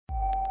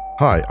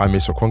Hi, I'm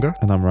Musa Okwonga.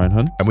 And I'm Ryan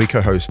Hun. And we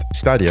co-host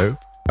Stadio,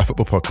 a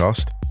football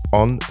podcast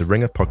on the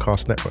Ringer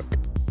Podcast Network.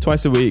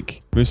 Twice a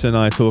week, Musa and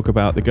I talk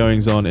about the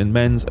goings-on in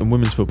men's and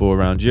women's football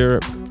around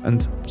Europe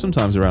and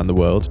sometimes around the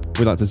world.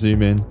 We like to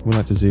zoom in, we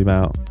like to zoom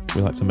out,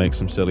 we like to make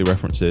some silly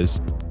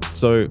references.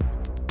 So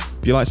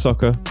if you like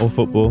soccer or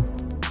football,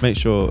 make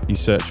sure you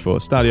search for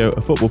Stadio,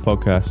 a football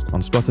podcast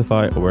on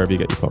Spotify or wherever you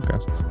get your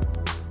podcasts.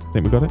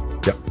 Think we got it?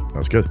 Yep,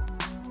 that's good.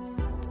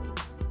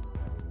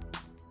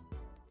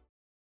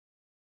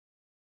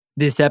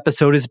 This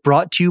episode is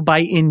brought to you by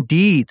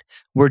Indeed.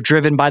 We're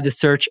driven by the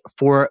search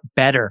for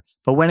better.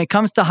 But when it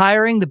comes to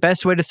hiring, the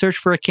best way to search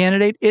for a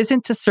candidate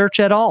isn't to search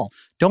at all.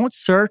 Don't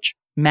search,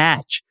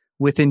 match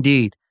with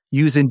Indeed.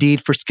 Use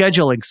Indeed for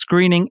scheduling,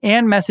 screening,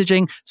 and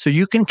messaging so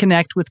you can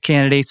connect with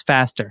candidates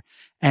faster.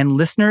 And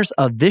listeners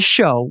of this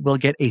show will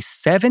get a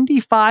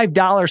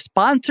 $75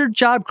 sponsored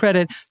job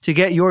credit to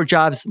get your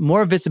jobs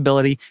more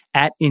visibility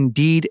at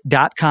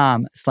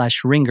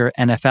Indeed.com/Ringer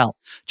NFL.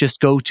 Just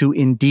go to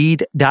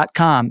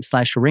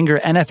Indeed.com/Ringer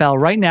NFL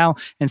right now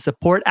and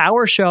support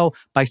our show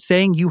by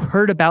saying you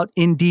heard about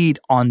Indeed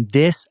on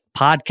this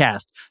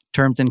podcast.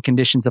 Terms and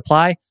conditions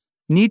apply.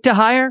 Need to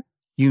hire?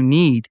 You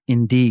need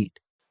Indeed.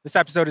 This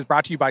episode is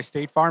brought to you by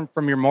State Farm.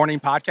 From your morning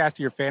podcast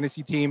to your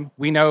fantasy team,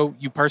 we know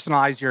you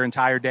personalize your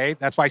entire day.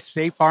 That's why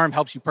State Farm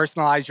helps you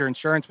personalize your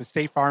insurance with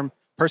State Farm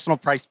Personal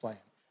Price Plan.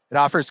 It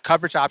offers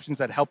coverage options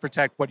that help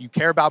protect what you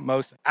care about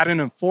most at an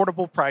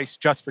affordable price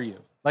just for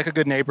you. Like a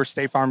good neighbor,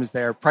 State Farm is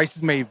there.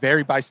 Prices may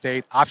vary by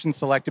state. Options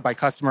selected by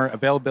customer.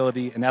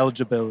 Availability and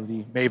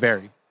eligibility may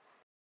vary.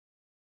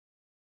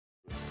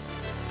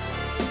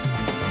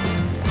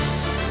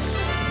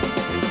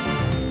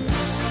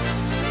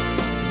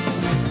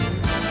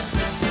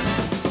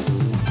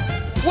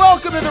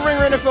 Welcome to the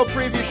Ringer NFL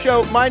Preview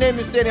Show. My name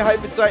is Danny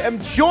Heifetz. I am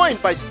joined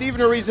by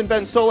Stephen Ariz and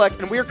Ben Solak,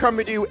 and we are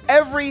coming to you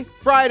every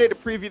Friday to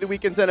preview the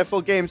weekend's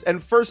NFL games.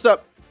 And first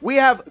up, we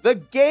have the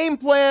game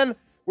plan,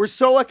 where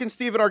Solak and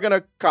Stephen are going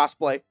to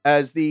cosplay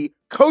as the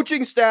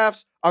coaching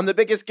staffs on the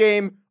biggest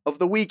game of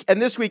the week.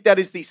 And this week, that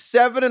is the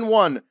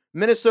 7-1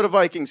 Minnesota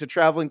Vikings are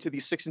traveling to the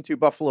 6-2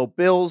 Buffalo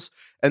Bills.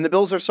 And the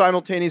Bills are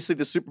simultaneously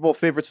the Super Bowl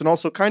favorites and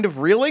also kind of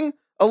reeling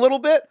a little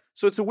bit.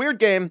 So it's a weird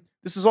game.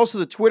 This is also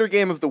the Twitter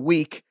game of the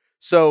week.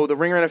 So the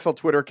Ringer NFL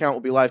Twitter account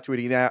will be live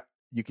tweeting that.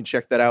 You can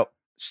check that out.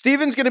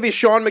 Steven's going to be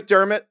Sean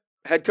McDermott,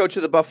 head coach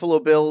of the Buffalo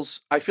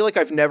Bills. I feel like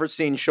I've never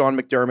seen Sean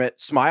McDermott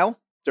smile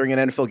during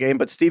an NFL game.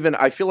 But Steven,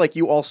 I feel like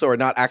you also are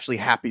not actually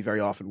happy very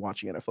often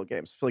watching NFL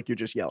games. I feel like you're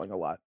just yelling a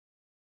lot.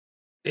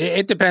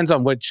 It depends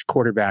on which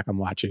quarterback I'm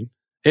watching.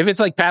 If it's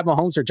like Pat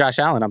Mahomes or Josh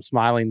Allen, I'm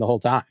smiling the whole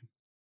time.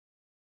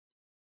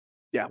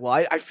 Yeah, well,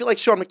 I feel like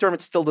Sean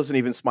McDermott still doesn't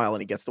even smile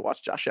and he gets to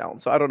watch Josh Allen.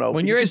 So I don't know.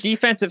 When you're a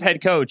defensive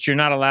head coach, you're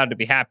not allowed to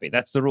be happy.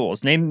 That's the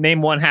rules.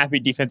 Name one happy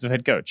defensive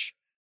head coach.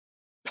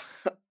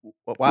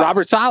 Wow.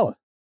 Robert Saleh.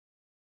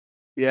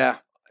 Yeah.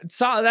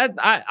 So that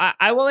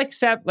I will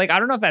accept. Like, I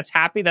don't know if that's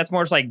happy. That's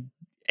more just like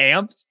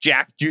amped,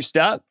 jacked, juiced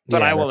up.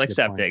 But Yeah, I will that's a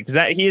good accept it point.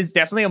 because he is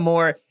definitely a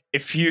more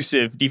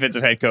effusive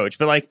defensive head coach.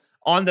 But like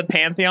on the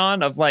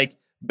pantheon of like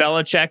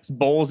Belichick's,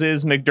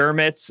 Bowles's,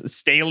 McDermott's,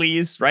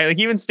 Staley's, right? Like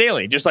even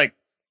Staley, just like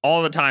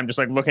all the time, just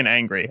like looking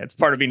angry. It's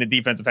part of being a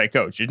defensive head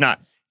coach. It's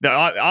not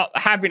the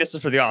happiness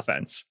is for the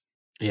offense.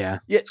 Yeah,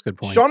 Yeah, that's a good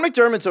point. Sean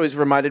McDermott's always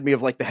reminded me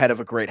of like the head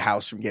of a great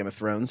house from Game of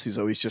Thrones. He's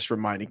always just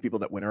reminding people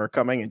that winter are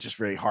coming and just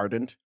very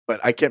hardened. But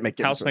I can't make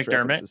Game House of Thrones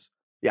McDermott. references.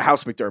 Yeah,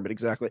 House McDermott,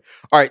 exactly.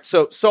 All right,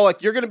 so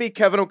like you're going to be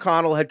Kevin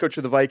O'Connell, head coach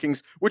of the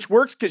Vikings, which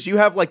works because you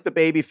have like the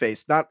baby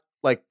face, not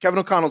like Kevin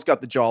O'Connell's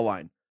got the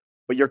jawline,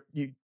 but you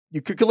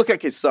could look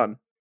like his son.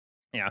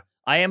 Yeah,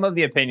 I am of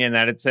the opinion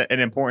that it's an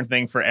important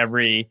thing for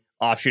every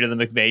offshoot of the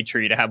McVay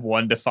tree to have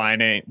one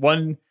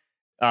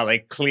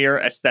like clear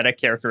aesthetic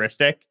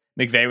characteristic.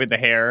 McVay with the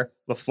hair,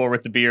 LaFleur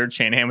with the beard,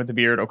 Shanahan with the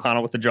beard,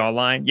 O'Connell with the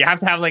jawline. You have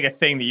to have like a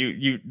thing that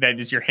you that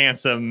is your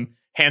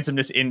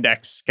handsomeness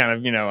index kind of,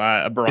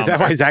 a barometer. Is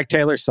that why Zach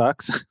Taylor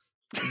sucks?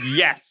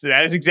 Yes,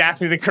 that is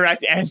exactly the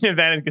correct end of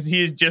that, because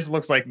he just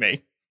looks like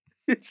me.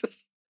 It's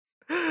just,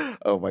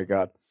 oh my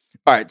God.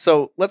 All right,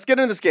 so let's get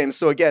into this game.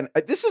 So again,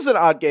 this is an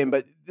odd game,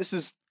 but this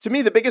is, to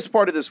me, the biggest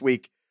part of this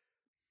week.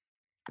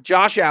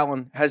 Josh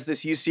Allen has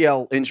this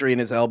UCL injury in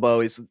his elbow.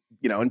 He's,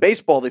 in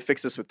baseball, they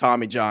fix this with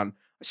Tommy John.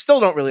 I still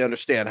don't really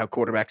understand how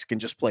quarterbacks can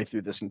just play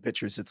through this in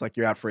pitchers. It's like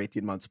you're out for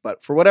 18 months.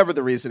 But for whatever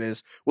the reason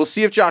is, we'll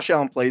see if Josh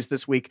Allen plays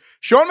this week.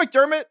 Sean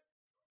McDermott,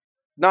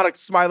 not a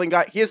smiling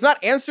guy. He has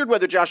not answered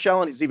whether Josh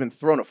Allen has even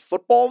thrown a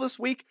football this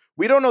week.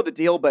 We don't know the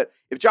deal, but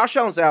if Josh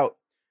Allen's out,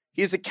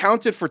 he has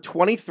accounted for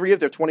 23 of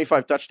their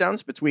 25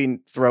 touchdowns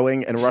between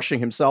throwing and rushing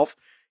himself.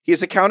 He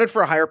has accounted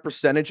for a higher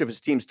percentage of his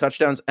team's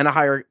touchdowns and a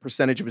higher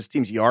percentage of his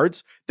team's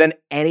yards than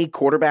any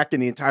quarterback in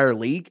the entire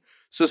league.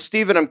 So,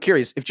 Steven, I'm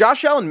curious. If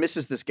Josh Allen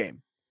misses this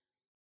game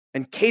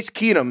and Case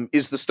Keenum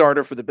is the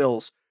starter for the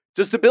Bills,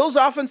 does the Bills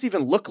offense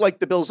even look like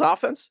the Bills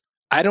offense?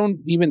 I don't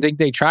even think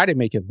they try to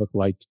make it look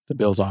like the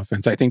Bills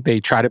offense. I think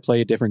they try to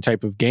play a different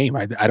type of game.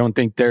 I don't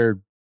think they're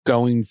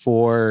going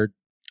for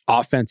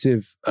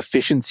offensive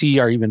efficiency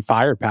or even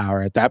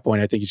firepower at that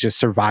point. I think it's just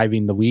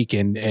surviving the week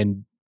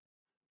and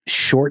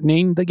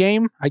shortening the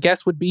game, I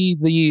guess, would be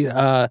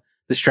the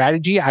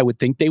strategy I would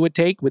think they would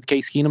take with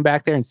Case Keenum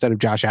back there instead of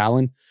Josh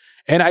Allen.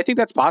 And I think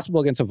that's possible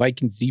against a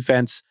Vikings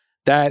defense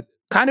that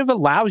kind of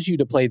allows you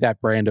to play that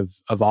brand of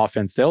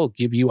offense. They'll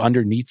give you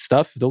underneath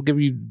stuff. They'll give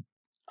you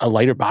a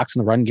lighter box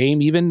in the run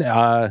game even.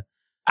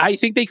 I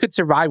think they could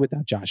survive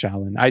without Josh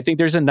Allen. I think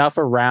there's enough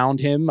around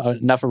him,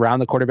 enough around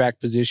the quarterback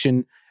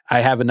position.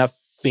 I have enough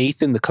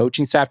faith in the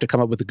coaching staff to come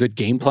up with a good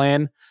game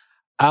plan.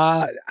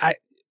 I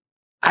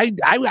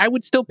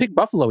would still pick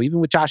Buffalo, even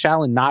with Josh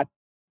Allen not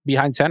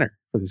behind center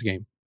for this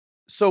game.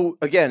 So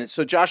again,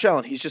 Josh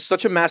Allen, he's just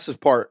such a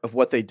massive part of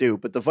what they do.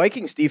 But the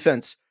Vikings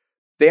defense,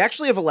 they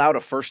actually have allowed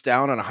a first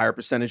down on a higher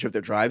percentage of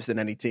their drives than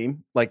any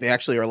team. Like they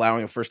actually are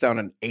allowing a first down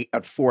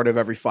on 4 out of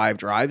every 5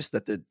 drives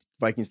that the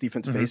Vikings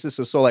defense faces.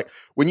 So like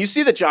when you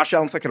see that Josh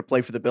Allen's not going to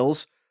play for the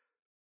Bills,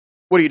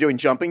 what are you doing?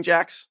 Jumping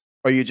jacks?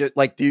 Are you just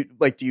do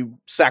you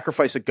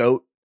sacrifice a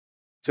goat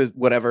to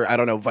whatever, I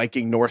don't know,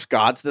 Viking Norse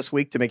gods this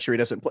week to make sure he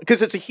doesn't play?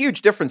 Because it's a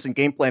huge difference in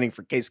game planning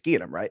for Case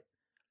Keenum, right?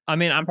 I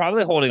mean, I'm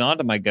probably holding on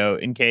to my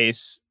goat in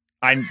case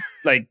I'm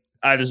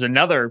there's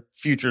another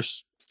future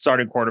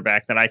starting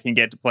quarterback that I can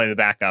get to play the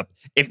backup.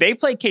 If they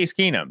play Case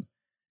Keenum,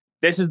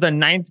 this is the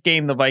 9th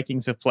game the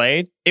Vikings have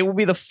played. It will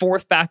be the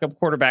 4th backup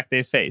quarterback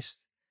they've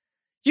faced.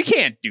 You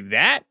can't do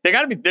that. They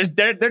got to be.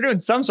 They're doing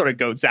some sort of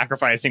goat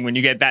sacrificing when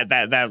you get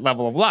that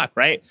level of luck,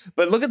 right?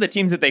 But look at the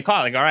teams that they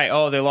caught. Like, all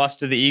right, they lost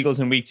to the Eagles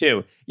in week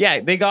 2. Yeah,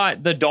 they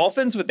got the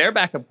Dolphins with their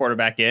backup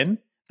quarterback in.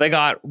 They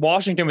got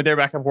Washington with their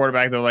backup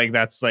quarterback. They're like,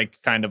 that's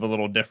like kind of a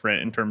little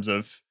different in terms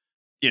of,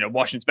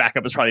 Washington's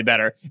backup is probably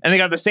better. And they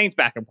got the Saints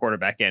backup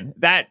quarterback in.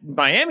 That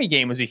Miami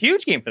game was a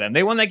huge game for them.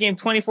 They won that game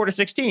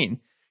 24-16.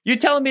 You're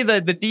telling me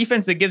the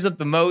defense that gives up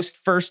the most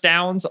first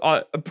downs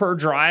per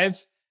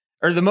drive,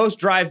 or the most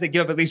drives that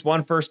give up at least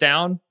 1 first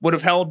down, would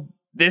have held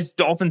this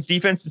Dolphins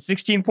defense to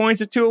 16 points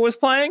if Tua was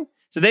playing?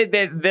 So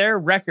their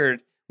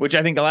record, which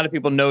I think a lot of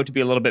people know to be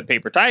a little bit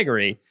paper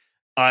tigery,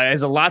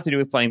 has a lot to do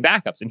with playing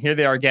backups. And here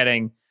they are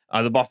getting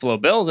the Buffalo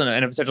Bills in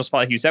a potential spot,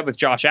 like you said, with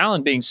Josh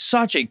Allen being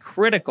such a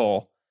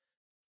critical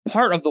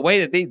part of the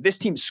way that this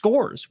team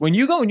scores. When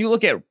you go and you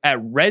look at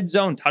red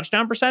zone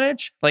touchdown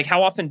percentage, like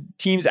how often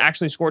teams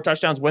actually score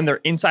touchdowns when they're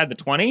inside the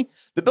 20,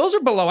 the Bills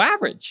are below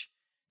average.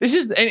 This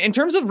is, in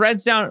terms of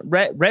red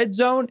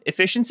zone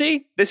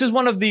efficiency, this is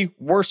one of the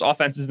worst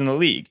offenses in the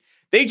league.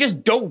 They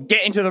just don't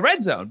get into the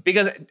red zone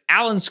because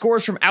Allen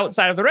scores from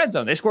outside of the red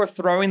zone. They score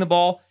throwing the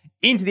ball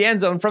into the end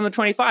zone from the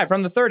 25,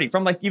 from the 30,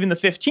 from like even the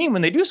 15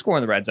 when they do score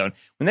in the red zone.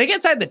 When they get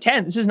inside the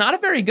 10, this is not a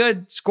very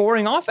good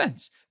scoring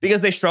offense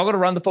because they struggle to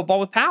run the football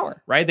with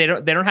power, right? They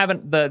don't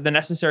have the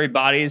necessary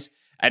bodies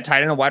at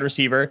tight end and wide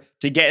receiver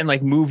to get and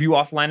like move you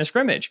off the line of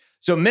scrimmage.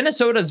 So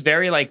Minnesota's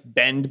very like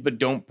bend but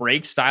don't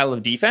break style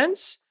of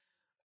defense.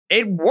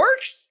 It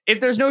works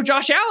if there's no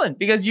Josh Allen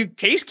because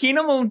Case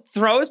Keenum will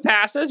throw his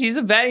passes. He's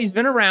a vet. He's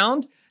been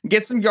around.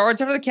 Get some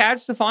yards after the catch.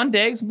 Stephon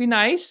Diggs would be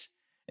nice.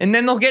 And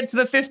then they'll get to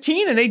the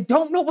 15 and they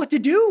don't know what to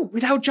do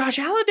without Josh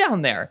Allen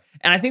down there.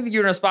 And I think that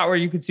you're in a spot where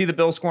you could see the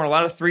Bills scoring a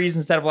lot of 3s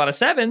instead of a lot of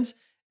 7s,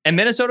 and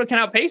Minnesota can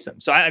outpace them.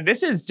 So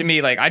this is, to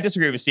me, like, I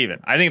disagree with Steven.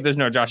 I think if there's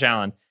no Josh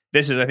Allen,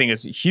 I think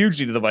is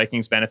hugely to the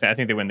Vikings' benefit. I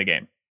think they win the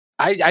game.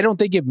 I don't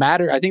think it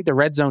matters. I think the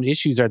red zone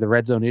issues are the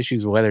red zone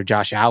issues, whether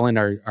Josh Allen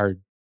or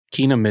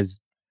Keenum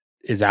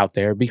is out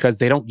there, because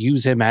they don't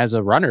use him as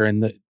a runner in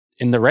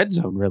the red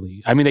zone,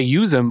 really. I mean, they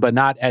use him, but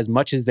not as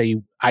much as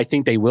I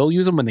think they will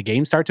use him when the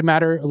games start to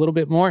matter a little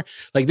bit more.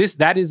 Like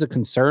that is a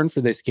concern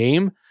for this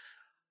game.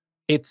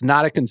 It's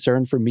not a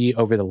concern for me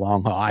over the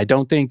long haul. I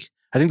think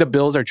the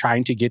Bills are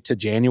trying to get to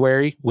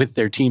January with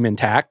their team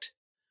intact,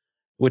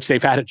 which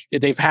they've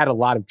had a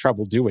lot of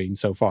trouble doing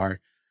so far.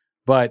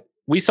 But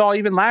we saw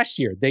even last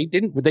year,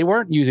 they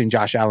weren't using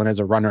Josh Allen as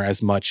a runner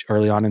as much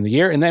early on in the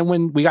year. And then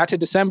when we got to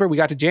December, we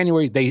got to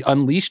January, they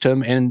unleashed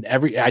him, and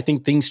I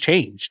think things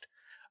changed.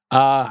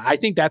 I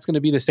think that's going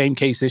to be the same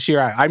case this year.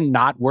 I'm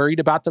not worried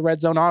about the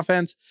red zone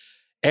offense.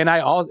 And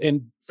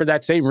for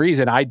that same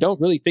reason, I don't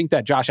really think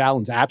that Josh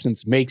Allen's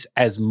absence makes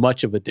as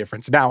much of a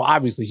difference. Now,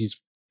 obviously, he's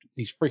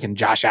freaking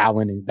Josh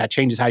Allen, and that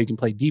changes how you can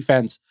play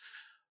defense.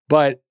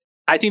 But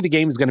I think the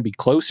game is going to be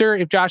closer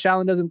if Josh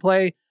Allen doesn't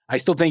play. I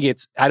don't think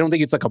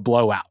it's like a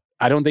blowout.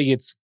 I think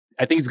it's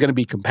going to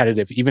be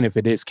competitive, even if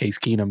it is Case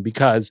Keenum,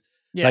 because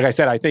like I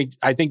said,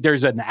 I think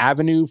there's an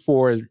avenue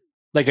for,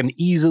 like, an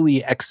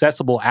easily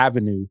accessible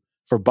avenue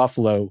for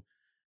Buffalo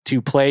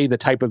to play the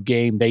type of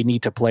game they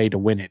need to play to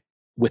win it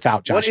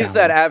without Josh Allen. What is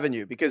that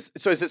avenue? Because,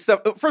 so is it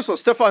first of all,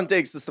 Stephon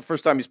Diggs, this is the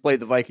first time he's played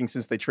the Vikings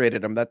since they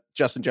traded him. That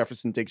Justin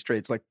Jefferson Diggs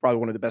trade's like probably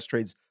one of the best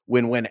trades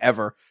win-win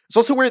ever. It's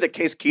also weird that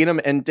Case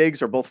Keenum and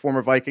Diggs are both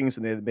former Vikings,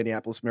 and they're the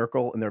Minneapolis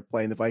Miracle, and they're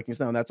playing the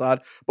Vikings now, and that's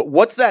odd. But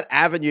what's that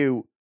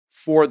avenue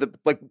for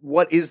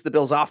what is the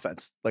Bills'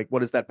 offense? Like,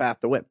 what is that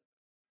path to win?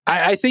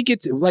 I think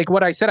it's like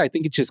what I said. I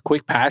think it's just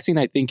quick passing.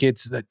 I think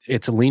it's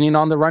leaning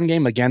on the run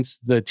game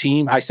against the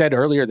team. I said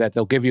earlier that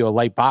they'll give you a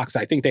light box.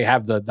 I think they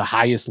have the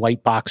highest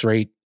light box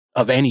rate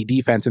of any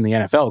defense in the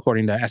NFL,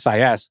 according to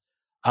SIS.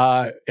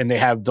 And they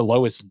have the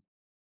lowest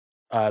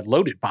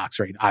loaded box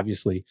rate,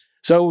 obviously.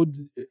 So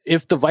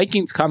if the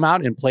Vikings come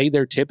out and play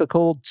their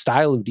typical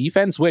style of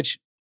defense, which,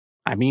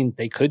 I mean,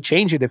 they could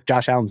change it if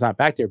Josh Allen's not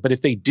back there, but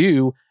if they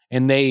do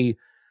and they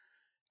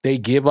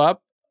give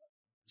up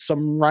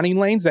some running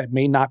lanes that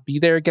may not be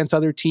there against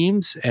other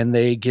teams, and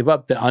they give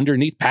up the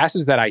underneath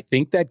passes that I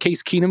think that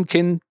Case Keenum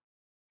can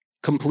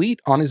complete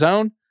on his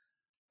own,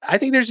 I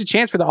think there's a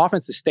chance for the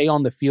offense to stay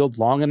on the field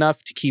long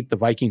enough to keep the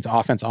Vikings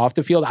offense off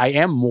the field. I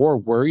am more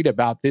worried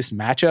about this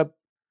matchup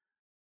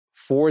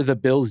for the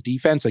Bills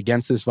defense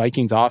against this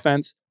Vikings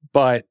offense,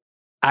 but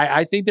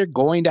I think they're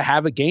going to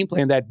have a game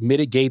plan that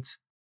mitigates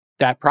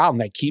that problem,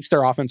 that keeps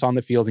their offense on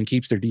the field and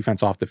keeps their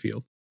defense off the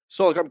field.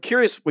 So, look, I'm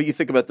curious what you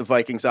think about the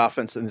Vikings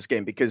offense in this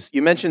game, because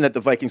you mentioned that the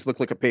Vikings look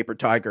like a paper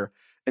tiger.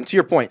 And to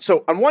your point,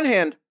 so on one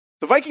hand,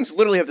 the Vikings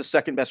literally have the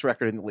second best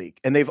record in the league,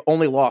 and they've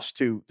only lost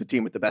to the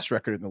team with the best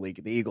record in the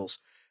league, the Eagles.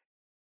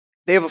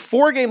 They have a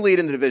 4-game lead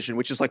in the division,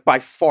 which is like by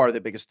far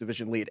the biggest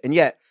division lead. And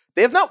yet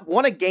they have not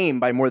won a game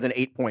by more than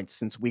 8 points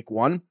since week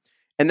 1.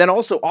 And then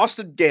also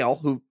Austin Gale,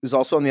 who is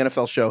also on the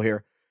NFL show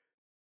here.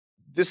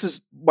 This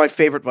is my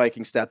favorite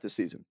Viking stat this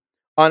season.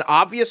 On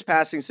obvious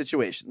passing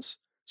situations,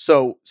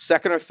 so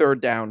second or third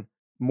down,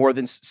 more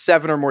than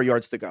 7 or more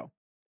yards to go.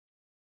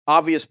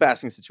 Obvious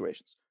passing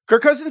situations.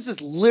 Kirk Cousins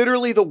is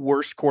literally the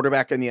worst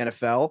quarterback in the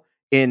NFL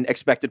in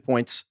expected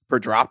points per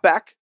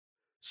dropback.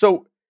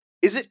 So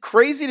is it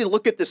crazy to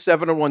look at the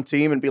 7-1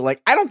 team and be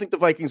like, I don't think the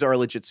Vikings are a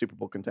legit Super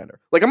Bowl contender?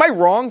 Like, am I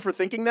wrong for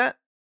thinking that?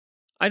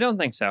 I don't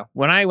think so.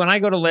 When I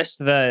go to list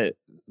the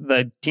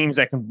teams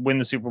that can win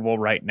the Super Bowl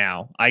right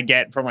now, I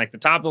get from like the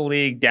top of the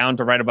league down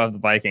to right above the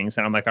Vikings,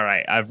 and I'm like, all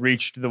right, I've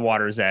reached the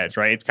water's edge,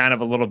 right? It's kind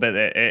of a little bit.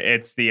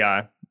 It's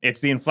the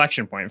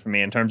inflection point for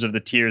me in terms of the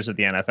tiers of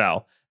the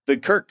NFL. The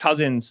Kirk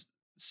Cousins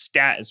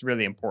stat is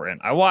really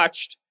important. I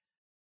watched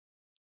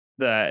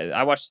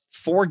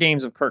 4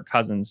 games of Kirk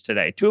Cousins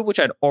today, 2 of which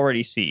I'd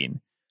already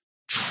seen,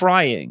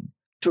 trying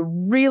to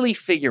really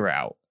figure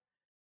out,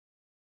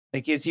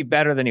 like, is he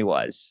better than he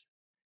was?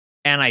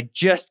 And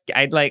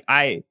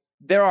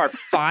there are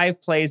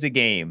 5 plays a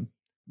game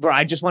where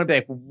I just want to be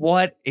like,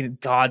 what in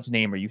God's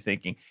name are you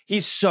thinking?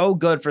 He's so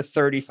good for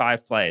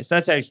 35 plays.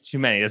 That's actually too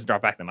many. He doesn't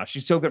drop back that much.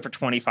 He's so good for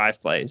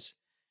 25 plays.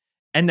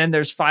 And then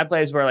there's 5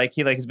 plays where like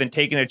he like has been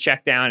taking a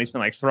check down. He's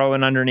been like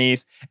throwing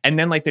underneath. And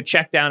then like the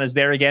check down is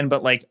there again,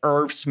 but like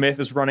Irv Smith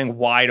is running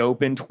wide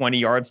open 20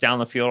 yards down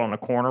the field on a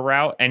corner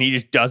route and he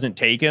just doesn't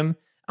take him.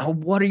 Oh,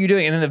 what are you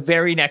doing? And then the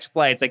very next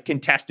play, it's like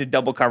contested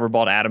double cover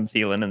ball to Adam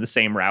Thielen in the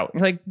same route.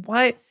 You're like,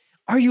 what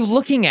are you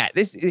looking at?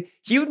 This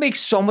he would make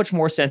so much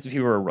more sense if he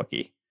were a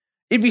rookie.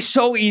 It'd be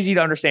so easy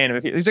to understand him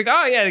if he's like,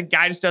 oh yeah, the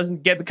guy just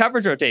doesn't get the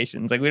coverage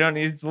rotations. Like we don't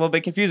need, it's a little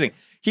bit confusing.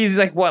 He's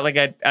like what, like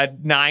a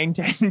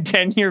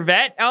 10 year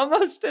vet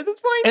almost at this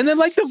point. And then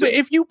like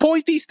if you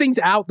point these things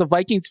out, the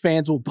Vikings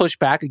fans will push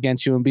back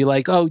against you and be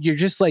like, oh, you're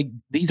just like,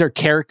 these are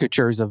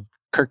caricatures of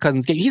Kirk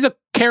Cousins' game. He's a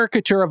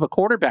caricature of a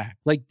quarterback.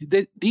 Like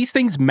these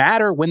things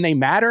matter when they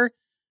matter.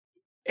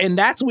 And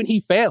that's when he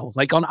fails.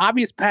 Like on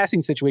obvious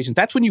passing situations,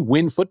 that's when you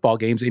win football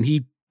games, and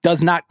he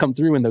does not come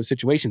through in those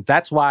situations.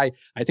 That's why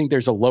I think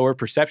there's a lower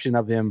perception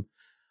of him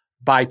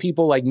by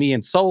people like me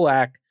and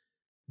Solak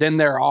than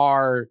there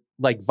are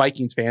like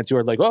Vikings fans who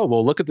are like, oh,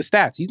 well, look at the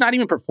stats. He's not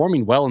even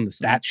performing well in the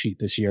stat sheet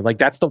this year. Like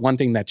that's the one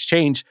thing that's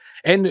changed.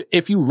 And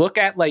if you look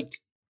at like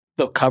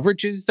the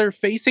coverages they're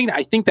facing,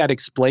 I think that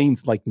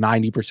explains like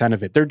 90%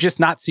 of it. They're just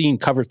not seeing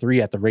cover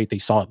 3 at the rate they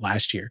saw it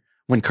last year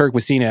when Kirk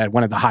was seeing it at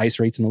one of the highest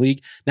rates in the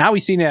league. Now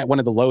he's seeing it at one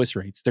of the lowest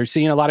rates. They're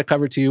seeing a lot of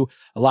cover 2,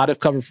 a lot of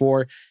cover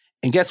 4.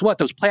 And guess what?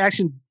 Those play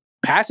action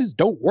passes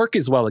don't work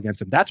as well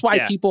against him. That's why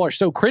people are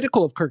so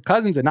critical of Kirk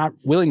Cousins and not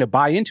willing to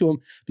buy into him,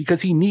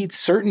 because he needs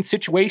certain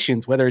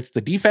situations, whether it's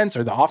the defense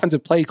or the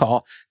offensive play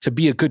call, to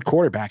be a good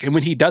quarterback. And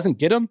when he doesn't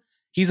get them,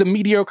 he's a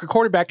mediocre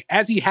quarterback,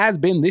 as he has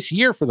been this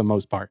year for the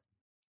most part.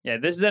 Yeah,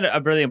 this is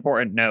a really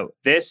important note.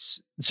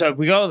 So if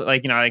we go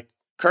like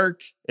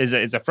Kirk is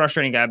a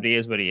frustrating guy, but he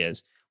is what he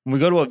is. When we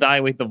go to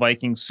evaluate the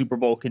Vikings Super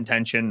Bowl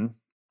contention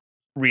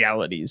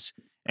realities,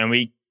 and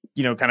we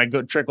kind of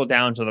go trickle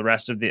down to the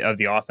rest of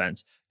the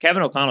offense,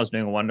 Kevin O'Connell's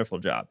doing a wonderful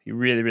job. He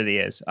really, really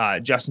is.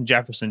 Justin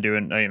Jefferson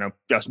doing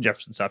Justin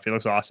Jefferson stuff. He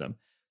looks awesome.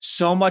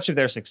 So much of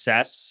their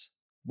success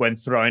when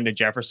throwing to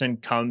Jefferson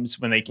comes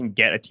when they can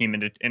get a team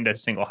into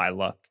single high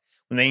look.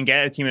 When they can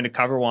get a team into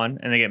cover 1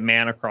 and they get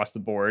man across the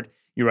board.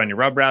 You run your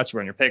rub routes, you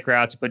run your pick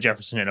routes, you put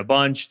Jefferson in a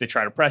bunch. They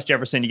try to press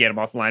Jefferson, you get him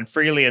off the line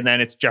freely, and then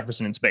it's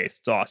Jefferson in space.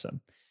 It's awesome.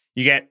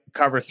 You get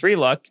cover 3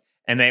 look,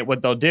 and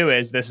what they'll do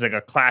is, this is like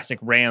a classic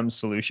Rams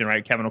solution,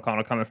 right? Kevin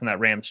O'Connell coming from that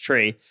Rams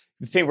tree.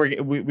 The thing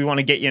we want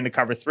to get you into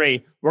cover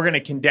 3, we're going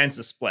to condense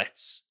the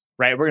splits,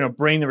 right? We're going to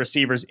bring the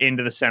receivers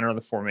into the center of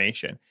the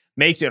formation.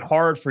 Makes it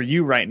hard for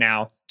you right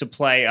now to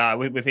play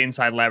with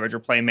inside leverage or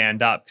play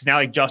manned up. Because now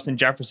like Justin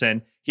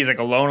Jefferson, he's like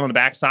alone on the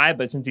backside,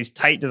 but since he's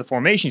tight to the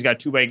formation, he's got a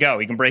two-way go.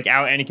 He can break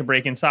out and he can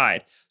break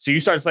inside. So you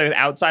start to play with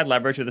outside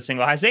leverage with a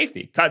single high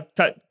safety. Cut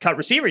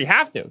receiver, you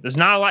have to. There's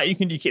not a lot you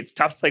can do. It's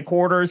tough to play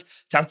quarters.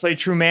 It's tough to play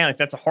true man. Like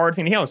that's a hard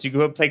thing to handle. So you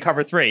go play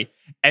cover 3,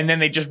 and then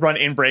they just run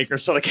in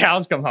breakers till the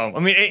cows come home. I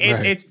mean,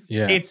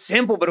 it's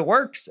simple, but it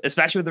works,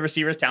 especially with the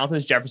receivers talented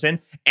as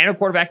Jefferson and a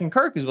quarterback in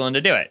Kirk who's willing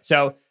to do it.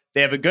 So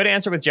they have a good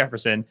answer with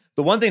Jefferson.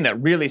 The one thing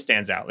that really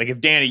stands out, like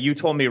if Danny, you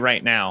told me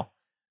right now,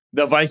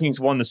 the Vikings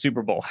won the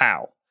Super Bowl,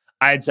 how?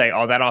 I'd say,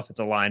 that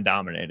offensive line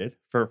dominated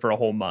for a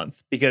whole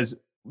month, because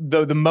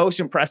the most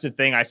impressive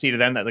thing I see to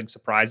them that like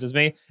surprises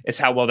me is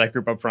how well that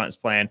group up front is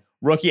playing.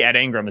 Rookie Ed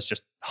Ingram has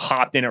just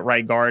hopped in at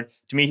right guard.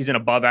 To me, he's an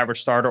above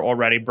average starter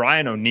already.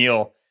 Brian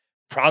O'Neill,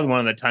 probably one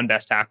of the 10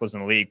 best tackles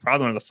in the league,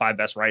 probably one of the 5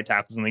 best right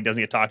tackles in the league,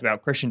 doesn't get talked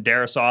about. Christian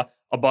Darrisaw,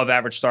 above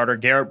average starter.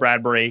 Garrett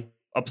Bradbury,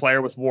 a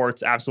player with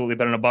warts, absolutely,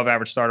 but an above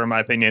average starter in my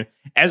opinion.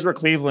 Ezra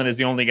Cleveland is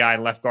the only guy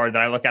left guard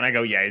that I look at and I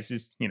go, yeah, he's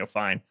just,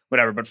 fine,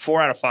 whatever. But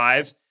 4 out of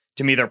 5,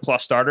 to me, they're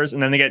plus starters.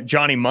 And then they get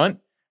Johnny Munt,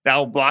 that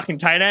old blocking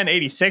tight end,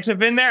 86 have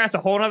been there. That's a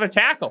whole other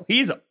tackle.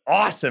 He's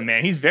awesome,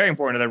 man. He's very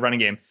important to their running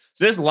game.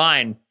 So this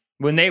line,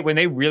 when they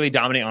really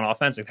dominate on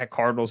offense, like that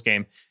Cardinals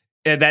game,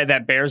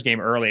 that Bears game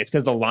early, it's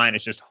because the line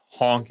is just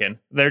honking.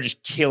 They're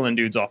just killing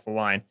dudes off the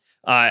line.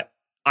 I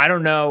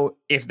don't know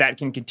if that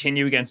can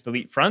continue against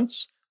elite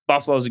fronts.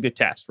 Buffalo's a good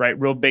test, right?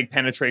 Real big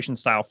penetration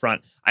style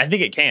front. I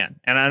think it can.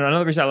 And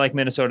another reason I like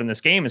Minnesota in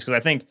this game is because I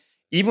think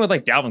even with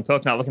like Dalvin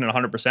Cook not looking at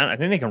 100%, I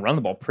think they can run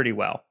the ball pretty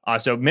well.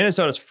 So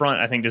Minnesota's front,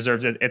 I think,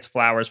 deserves its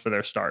flowers for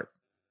their start.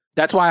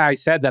 That's why I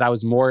said that I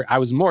was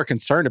more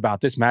concerned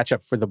about this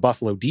matchup for the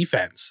Buffalo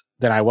defense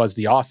than I was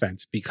the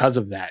offense because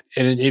of that.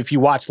 And if you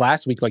watched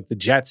last week, like the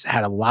Jets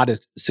had a lot of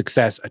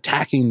success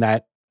attacking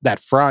that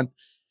front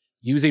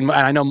using, and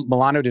I know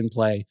Milano didn't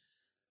play,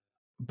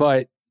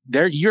 but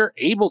you're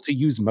able to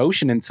use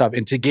motion and stuff,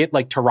 and to get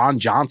like Teron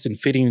Johnson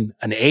fitting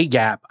an A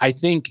gap. I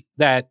think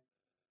that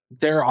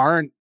there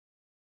aren't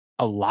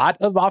a lot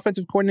of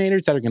offensive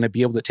coordinators that are going to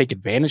be able to take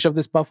advantage of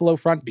this Buffalo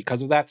front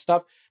because of that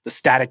stuff, the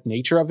static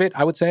nature of it,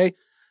 I would say.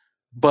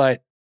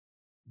 But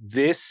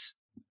this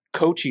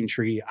coaching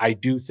tree, I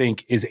do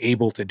think, is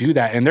able to do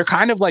that. And they're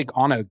kind of like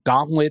on a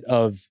gauntlet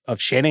of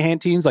Shanahan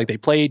teams. Like they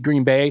played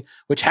Green Bay,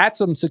 which had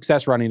some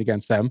success running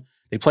against them.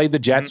 They played the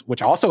Jets,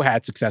 which also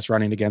had success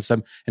running against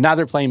them. And now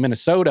they're playing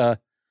Minnesota.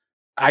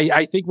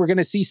 I think we're going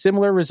to see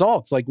similar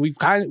results. Like we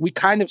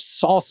kind of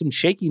saw some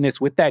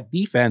shakiness with that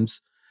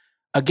defense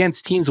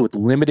against teams with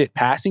limited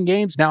passing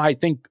games. Now, I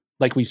think,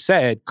 like we've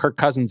said, Kirk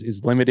Cousins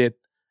is limited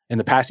and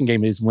the passing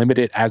game is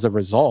limited as a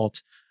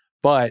result.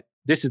 But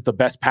this is the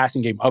best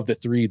passing game of the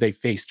 3 they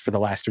faced for the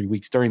last 3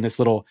 weeks during this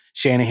little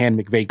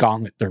Shanahan-McVay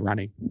gauntlet they're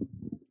running.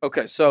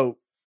 Okay, so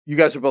you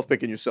guys are both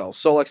picking yourselves.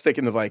 Solek's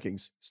taking the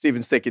Vikings.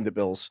 Steven's taking the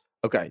Bills.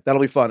 Okay,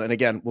 that'll be fun. And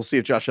again, we'll see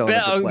if Josh Allen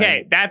ends up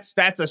playing.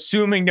 That's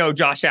assuming no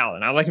Josh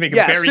Allen. I'd like to make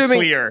it very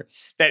clear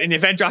that in the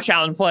event Josh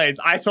Allen plays,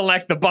 I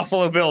select the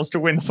Buffalo Bills to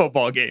win the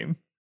football game.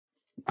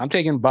 I'm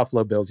taking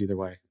Buffalo Bills either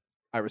way.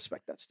 I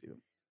respect that,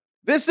 Steven.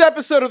 This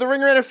episode of the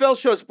Ringer NFL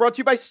Show is brought to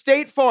you by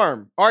State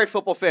Farm. All right,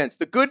 football fans,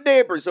 the good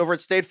neighbors over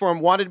at State Farm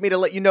wanted me to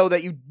let you know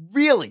that you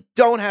really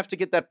don't have to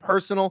get that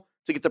personal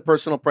to get the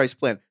personal price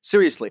plan.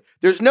 Seriously,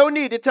 there's no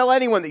need to tell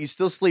anyone that you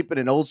still sleep in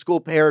an old school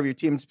pair of your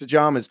team's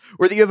pajamas,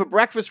 or that you have a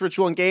breakfast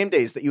ritual on game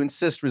days that you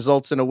insist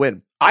results in a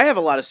win. I have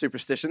a lot of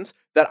superstitions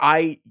that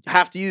I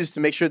have to use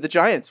to make sure the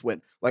Giants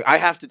win. Like I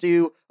have to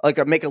do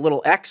make a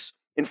little X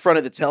in front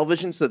of the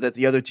television so that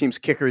the other team's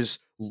kickers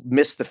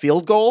miss the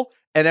field goal,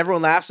 and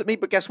everyone laughs at me.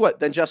 But guess what?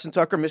 Then Justin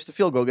Tucker missed the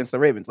field goal against the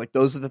Ravens. Like,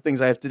 those are the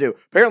things I have to do.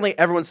 Apparently,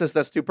 everyone says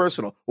that's too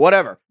personal.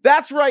 Whatever.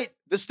 That's right.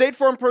 The State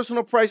Farm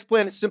Personal Price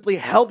Plan simply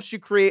helps you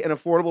create an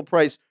affordable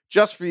price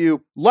just for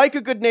you. Like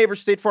a good neighbor,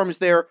 State Farm is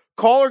there.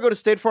 Call or go to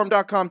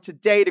statefarm.com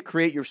today to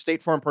create your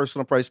State Farm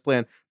Personal Price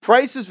Plan.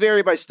 Prices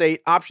vary by state.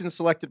 Options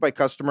selected by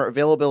customer.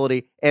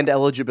 Availability and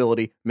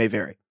eligibility may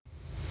vary.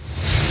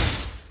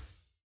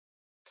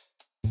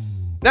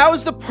 Now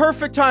is the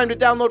perfect time to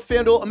download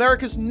FanDuel,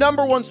 America's #1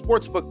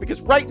 sportsbook,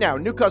 because right now,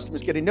 new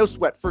customers get a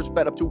no-sweat first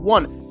bet up to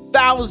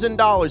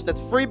 $1,000.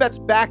 That's free bets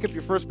back if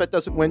your first bet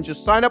doesn't win.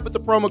 Just sign up with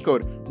the promo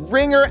code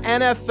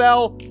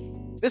RINGERNFL.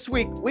 This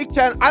week, Week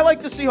 10, I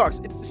like the Seahawks.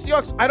 The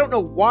Seahawks, I don't know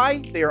why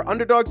they are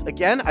underdogs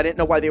again. I didn't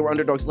know why they were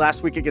underdogs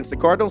last week against the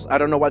Cardinals. I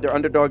don't know why they're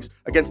underdogs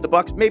against the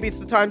Bucs. Maybe it's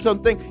the time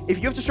zone thing. If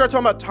you have to start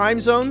talking about time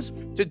zones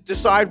to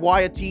decide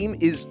why a team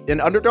is an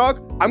underdog,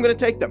 I'm going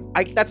to take them.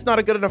 That's not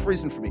a good enough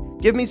reason for me.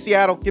 Give me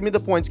Seattle. Give me the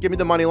points. Give me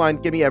the money line.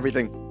 Give me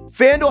everything.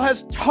 FanDuel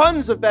has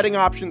tons of betting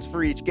options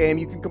for each game.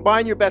 You can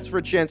combine your bets for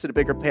a chance at a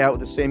bigger payout with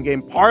the same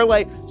game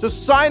parlay. So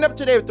sign up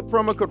today with the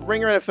promo code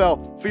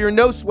RINGERNFL for your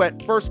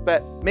no-sweat first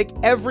bet. Make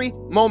every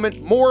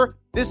moment more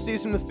this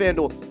season with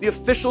FanDuel, the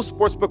official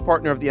sportsbook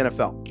partner of the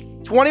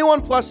NFL.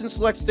 21 plus in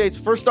select states.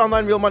 First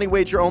online real money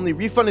wager only.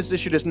 Refund is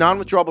issued as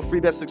non-withdrawable free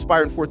bets that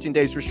expire in 14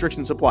 days.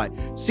 Restrictions apply.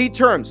 See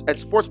terms at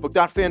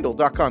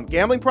sportsbook.fanduel.com.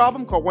 Gambling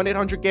problem? Call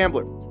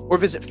 1-800-GAMBLER. or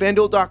visit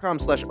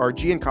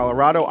FanDuel.com/RG in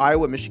Colorado,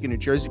 Iowa, Michigan, New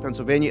Jersey,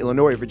 Pennsylvania,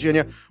 Illinois,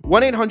 Virginia.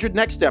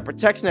 1-800-NEXT-STEP or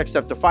text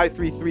NEXT-STEP to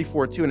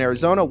 53342 in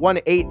Arizona,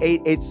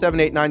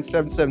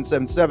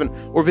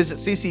 1-888-789-7777, or visit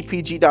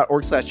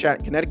ccpg.org/chat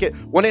in Connecticut,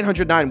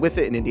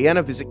 1-800-9-WITH-IT in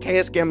Indiana. Visit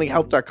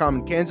ksgamblinghelp.com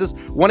in Kansas,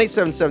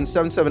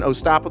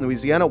 1-877-770-STOP in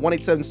Louisiana,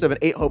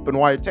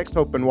 1-877-8-HOPE-NY, or text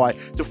HOPE-NY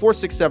to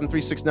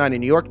 467-369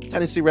 in New York. The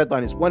Tennessee Red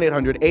Line is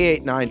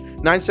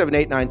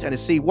 1-800-889-9789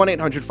 Tennessee,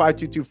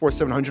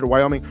 1-800-522-4700 in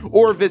Wyoming,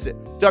 or visit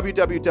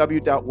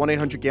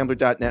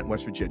www.1800gambler.net in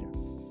West Virginia.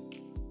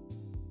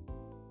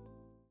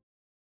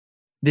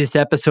 This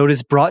episode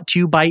is brought to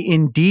you by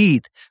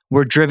Indeed.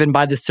 We're driven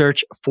by the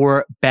search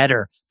for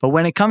better. But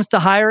when it comes to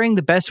hiring,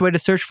 the best way to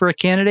search for a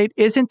candidate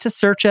isn't to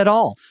search at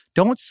all.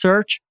 Don't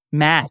search,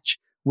 match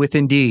with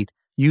Indeed.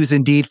 Use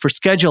Indeed for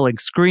scheduling,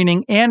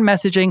 screening, and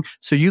messaging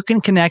so you can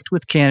connect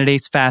with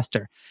candidates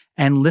faster.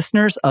 And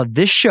listeners of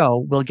this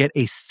show will get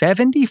a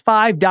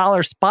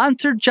 $75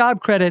 sponsored job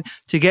credit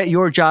to get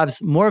your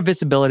jobs more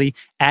visibility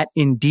at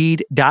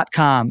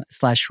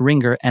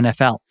Indeed.com/Ringer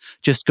NFL.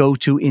 Just go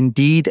to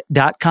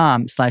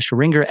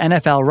Indeed.com/Ringer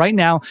NFL right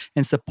now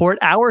and support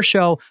our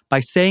show by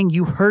saying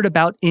you heard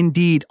about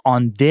Indeed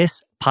on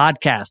this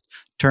podcast.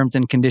 Terms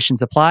and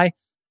conditions apply.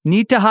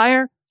 Need to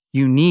hire?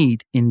 You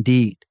need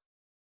Indeed.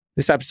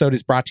 This episode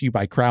is brought to you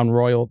by Crown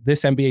Royal.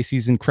 This NBA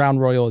season, Crown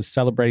Royal is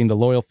celebrating the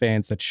loyal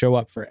fans that show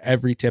up for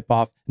every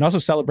tip-off and also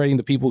celebrating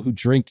the people who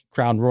drink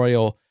Crown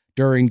Royal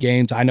during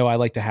games. I know I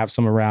like to have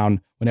some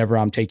around whenever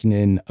I'm taking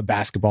in a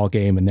basketball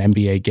game, an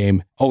NBA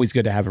game. Always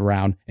good to have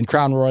around. And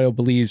Crown Royal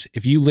believes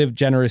if you live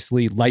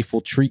generously, life will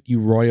treat you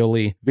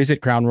royally.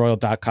 Visit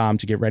crownroyal.com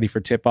to get ready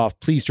for tip-off.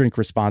 Please drink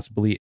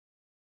responsibly.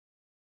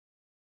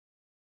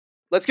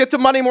 Let's get to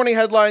Monday morning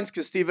headlines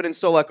because Steven and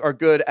Solek are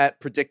good at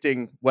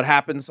predicting what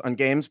happens on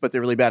games, but they're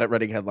really bad at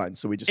writing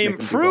headlines. So we just make them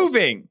do both.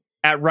 Improving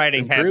at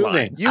writing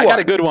headlines. I got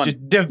a good one.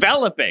 Just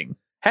developing.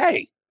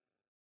 Hey.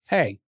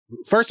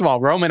 First of all,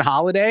 Roman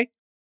Holiday.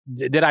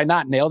 Did I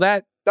not nail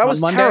that? That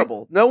was Monday?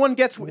 terrible. No one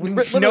gets.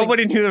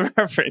 Nobody knew the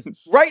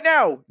reference. Right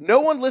now,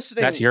 no one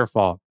listening. That's your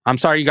fault. I'm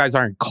sorry you guys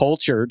aren't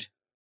cultured.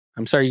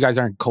 and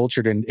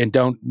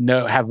don't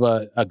have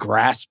a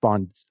grasp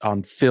on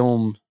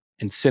film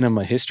and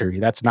cinema history.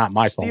 That's not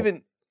my fault.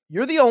 Steven,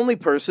 you're the only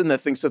person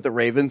that thinks of the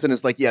Ravens and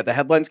is like, yeah, the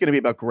headline's going to be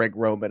about Greg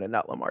Roman and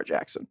not Lamar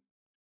Jackson.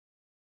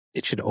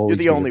 It should always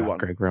be the only about one.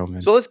 Greg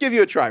Roman. So let's give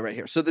you a try right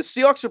here. So the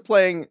Seahawks are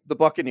playing the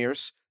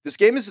Buccaneers. This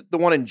game is the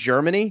one in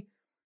Germany.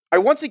 I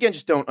once again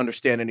just don't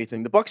understand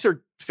anything. The Bucs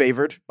are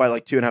favored by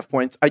like 2.5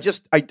 points. I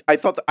just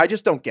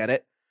don't get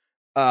it.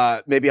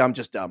 Maybe I'm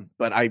just dumb,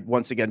 but I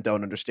once again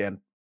don't understand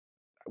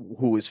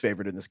who is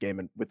favored in this game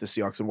and with the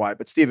Seahawks and why.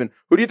 But Steven,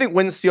 who do you think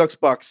wins Seahawks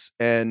Bucs,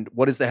 and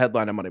what is the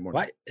headline on Monday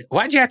morning?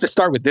 Why'd you have to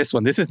start with this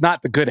one? This is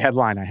not the good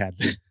headline I had.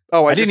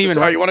 Oh, I didn't even.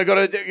 You want to go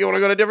to a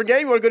different game?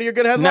 You want to go to your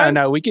good headline?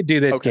 No, we could do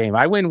this game.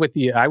 I went with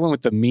the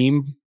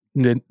meme,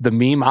 the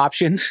meme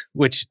option,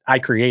 which I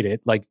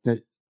created. Like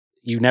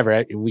we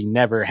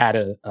never had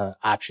a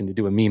option to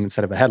do a meme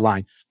instead of a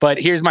headline. But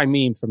here's my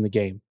meme from the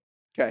game.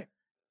 Okay,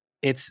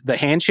 it's the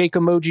handshake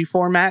emoji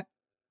format,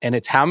 and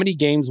it's how many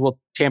games will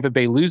Tampa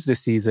Bay lose this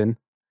season?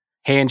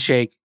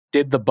 Handshake.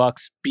 Did the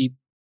Bucs beat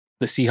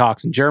the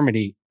Seahawks in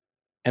Germany?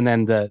 And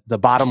then the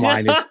bottom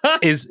line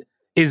is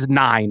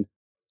 9.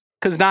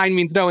 Because 9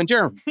 means no in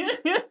German.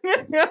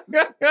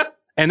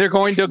 And they're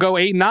going to go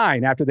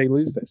 8-9 after they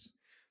lose this.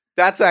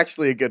 That's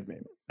actually a good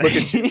meme. Look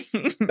at you.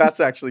 That's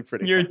actually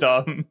pretty You're fun.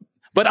 dumb.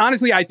 But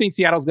honestly, I think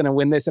Seattle's going to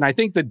win this. And I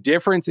think the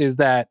difference is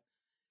that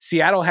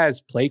Seattle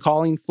has play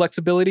calling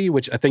flexibility,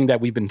 which a thing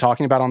that we've been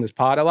talking about on this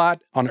pod a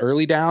lot on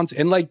early downs.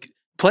 And like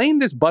playing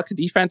this Bucs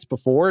defense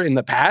before in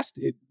the past,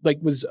 it like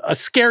was a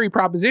scary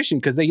proposition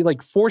because they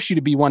like force you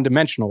to be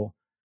one-dimensional.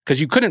 Because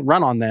you couldn't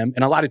run on them,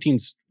 and a lot of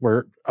teams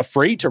were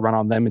afraid to run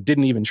on them and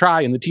didn't even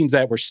try. And the teams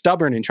that were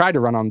stubborn and tried to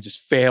run on them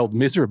just failed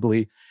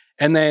miserably.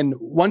 And then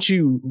once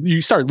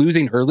you start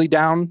losing early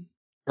downs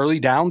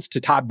to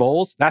Todd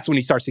Bowles, that's when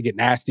he starts to get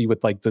nasty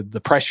with like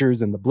the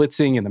pressures and the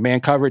blitzing and the man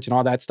coverage and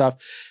all that stuff.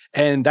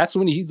 And that's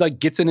when he's like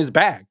gets in his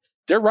bag.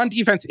 Their run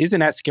defense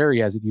isn't as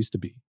scary as it used to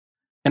be.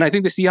 And I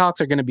think the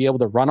Seahawks are going to be able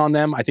to run on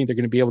them. I think they're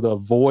going to be able to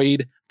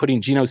avoid putting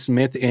Geno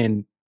Smith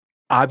in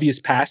obvious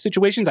pass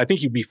situations. I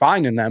think you'd be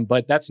fine in them,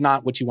 but that's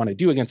not what you want to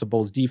do against a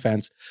Bulls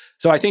defense.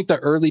 So I think the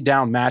early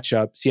down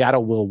matchup,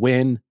 Seattle will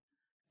win,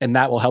 and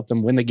that will help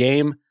them win the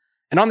game.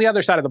 And on the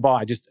other side of the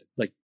ball,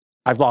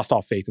 I've lost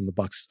all faith in the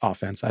Bucs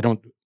offense. I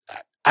don't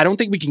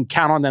think we can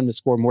count on them to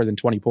score more than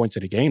 20 points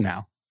in a game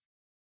now.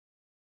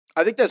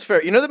 I think that's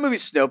fair. You know the movie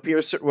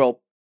Snowpiercer?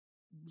 Well,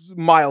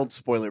 mild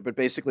spoiler, but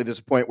basically there's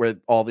a point where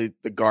all the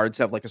guards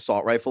have like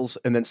assault rifles,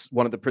 and then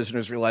one of the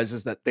prisoners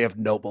realizes that they have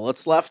no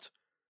bullets left.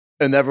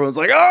 And everyone's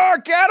like, oh,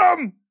 get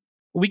him!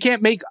 We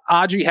can't make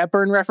Audrey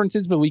Hepburn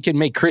references, but we can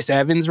make Chris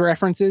Evans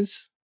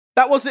references.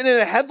 That wasn't in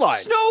a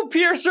headline.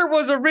 Snowpiercer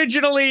was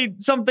originally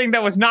something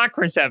that was not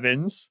Chris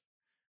Evans.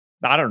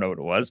 I don't know what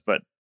it was,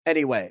 but...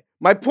 Anyway,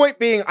 my point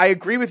being, I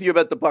agree with you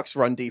about the Bucs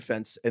run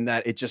defense and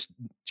that it just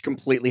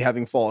completely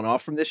having fallen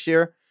off from this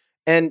year.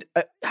 And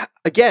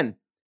again,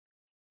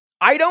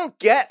 I don't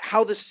get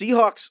how the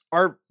Seahawks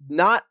are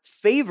not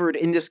favored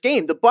in this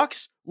game. The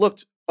Bucs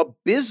looked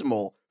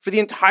abysmal for the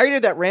entirety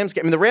of that Rams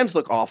game. I mean, the Rams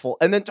look awful.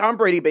 And then Tom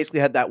Brady basically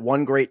had that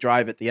one great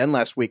drive at the end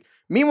last week.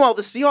 Meanwhile,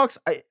 the Seahawks,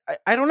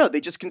 I don't know.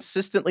 They just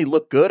consistently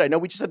look good. I know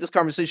we just had this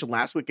conversation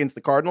last week against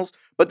the Cardinals,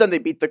 but then they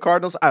beat the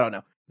Cardinals. I don't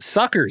know.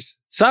 Suckers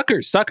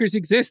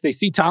exist. They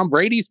see Tom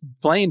Brady's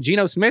playing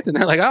Geno Smith and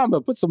they're like, oh, I'm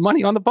going to put some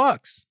money on the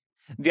Bucs.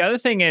 The other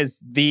thing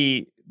is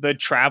the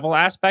travel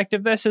aspect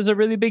of this is a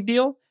really big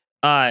deal.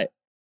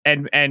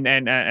 And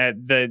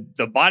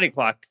the body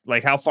clock,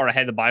 like how far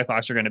ahead the body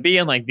clocks are going to be,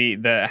 and like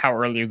the how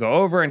early you go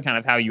over, and kind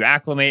of how you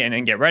acclimate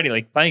and get ready.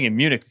 Like playing in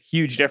Munich,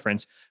 huge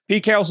difference.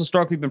 Pete Carroll's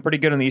historically been pretty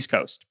good on the East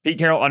Coast. Pete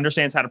Carroll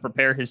understands how to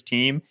prepare his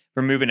team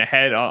for moving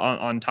ahead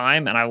on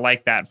time, and I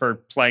like that for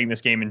playing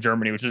this game in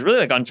Germany, which is really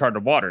like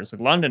uncharted waters.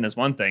 Like London is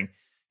one thing,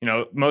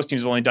 most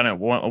teams have only done it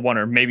one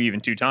or maybe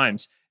even two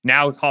times.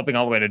 Now hopping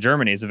all the way to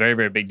Germany is a very,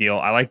 very big deal.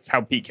 I like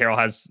how Pete Carroll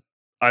has,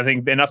 I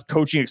think, enough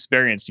coaching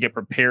experience to get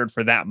prepared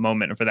for that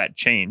moment and for that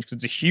change, because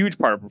it's a huge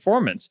part of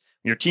performance.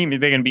 Your team, they're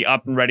going to be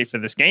up and ready for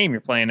this game.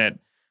 You're playing at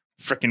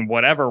freaking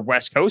whatever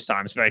West Coast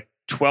time. It's like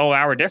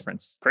 12-hour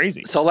difference.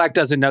 Crazy. Solak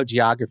doesn't know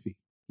geography.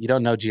 You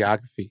don't know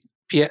geography.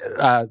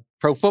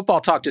 Pro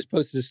Football Talk just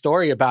posted a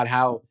story about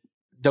how,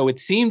 though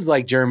it seems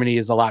like Germany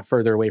is a lot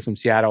further away from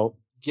Seattle,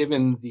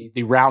 given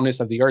the roundness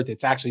of the earth,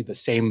 it's actually the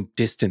same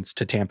distance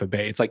to Tampa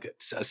Bay. It's like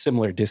a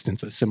similar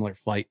distance, a similar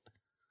flight.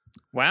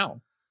 Wow.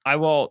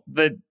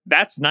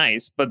 That's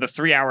nice, but the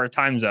 3-hour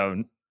time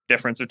zone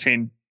difference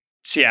between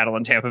Seattle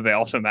and Tampa Bay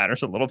also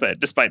matters a little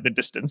bit, despite the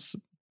distance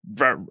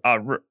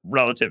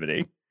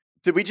relativity.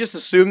 Did we just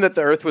assume that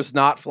the Earth was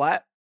not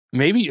flat?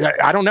 Maybe,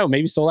 I don't know.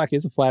 Maybe Solak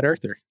is a flat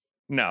earther.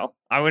 No,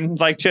 I wouldn't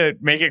like to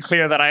make it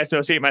clear that I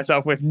associate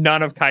myself with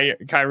none of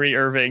Kyrie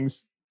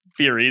Irving's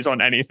theories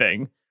on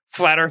anything.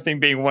 Flat earthing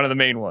being one of the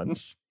main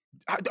ones.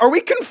 Are we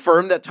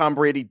confirmed that Tom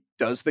Brady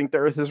does think the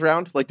Earth is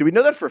round? Like, do we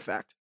know that for a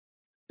fact?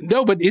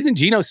 No, but isn't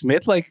Geno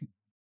Smith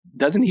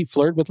doesn't he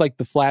flirt with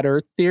the flat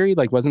Earth theory?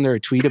 Like, wasn't there a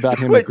tweet about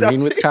him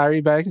agreeing with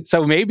Kyrie back?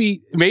 So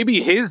maybe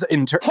his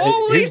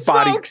Holy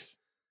body. Smokes!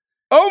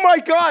 Oh my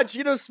God,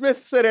 Geno Smith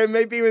said it.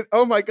 Maybe with.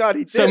 Oh my God,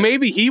 he did. So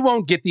maybe he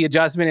won't get the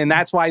adjustment, and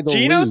that's why they'll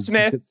Geno lose.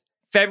 Smith,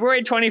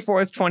 February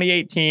 24th,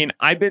 2018.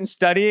 I've been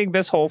studying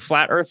this whole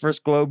flat Earth versus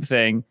globe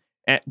thing.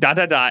 And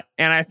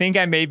and I think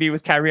I may be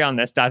with Kyrie on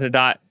this.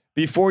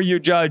 Before you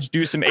judge,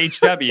 do some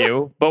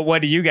HW. But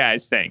what do you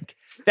guys think?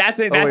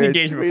 That's it. That's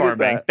engagement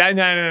farming.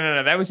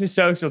 No. That was his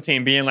social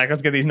team being like,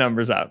 let's get these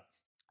numbers up.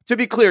 To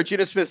be clear,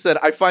 Geno Smith said,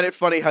 I find it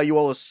funny how you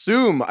all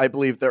assume I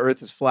believe the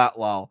Earth is flat,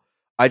 lol.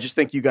 I just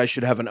think you guys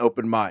should have an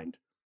open mind.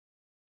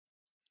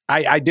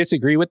 I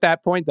disagree with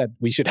that point, that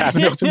we should have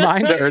an open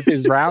mind. The Earth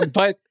is round,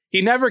 but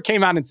he never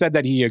came out and said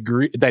that he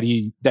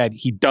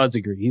does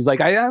agree. He's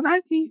like,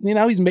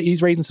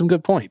 he's raising some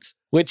good points.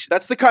 Which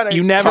that's the kind of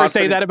you never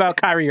say that about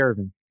Kyrie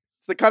Irving.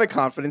 It's the kind of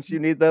confidence you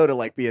need, though,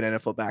 to be an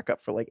NFL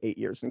backup for 8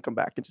 years and come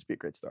back and just be a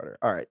great starter.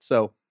 All right,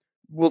 so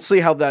we'll see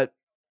how that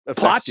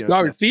affects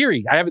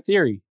theory. I have a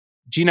theory.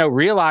 Geno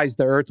realized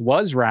the Earth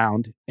was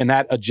round, and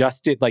that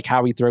adjusted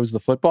how he throws the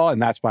football,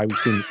 and that's why we've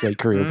seen this late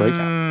career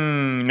breakout.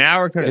 Now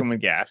we're cooking with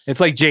gas. It's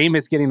like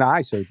Jameis getting the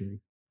eye surgery.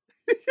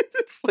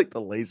 It's like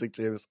the LASIK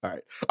Jameis. All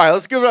right,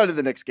 let's go on to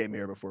the next game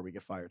here before we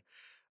get fired.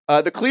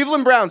 The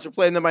Cleveland Browns are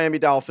playing the Miami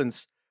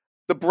Dolphins.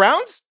 The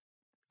Browns,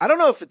 I don't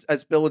know if it's,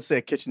 as Bill would say,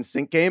 a kitchen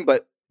sink game,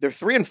 but they're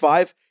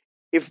 3-5.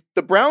 If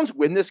the Browns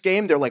win this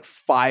game, they're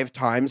 5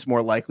 times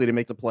more likely to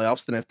make the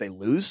playoffs than if they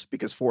lose,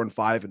 because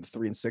 4-5 and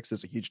 3-6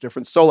 is a huge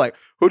difference. So,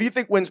 who do you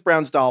think wins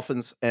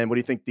Browns-Dolphins, and what do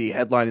you think the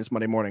headline is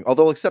Monday morning?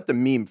 Although, I'll accept a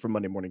meme from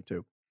Monday morning,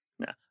 too.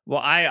 Yeah.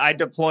 Well, I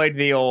deployed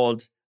the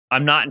old,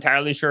 I'm not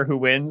entirely sure who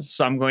wins,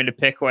 so I'm going to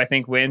pick who I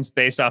think wins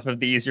based off of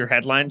the easier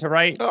headline to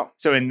write. Oh.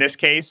 So in this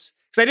case,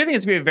 because I do think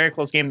it's going to be a very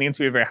close game, I think it's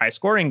going to be a very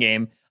high-scoring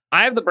game,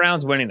 I have the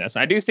Browns winning this.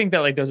 I do think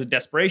that there's a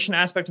desperation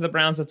aspect to the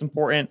Browns that's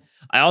important.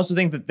 I also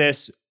think that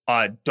this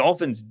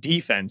Dolphins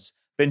defense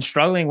been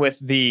struggling with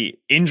the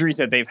injuries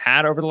that they've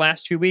had over the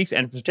last 2 weeks,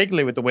 and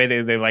particularly with the way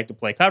they like to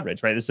play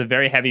coverage, right? This is a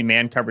very heavy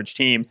man coverage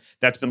team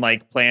that's been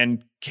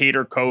playing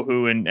Cater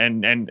Kohu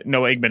and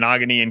Noah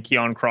Igbenogany and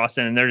Keon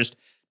Crossan, and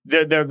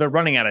they're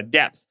running out of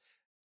depth.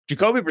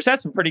 Jacoby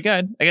Brissett's been pretty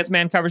good against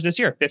man coverage this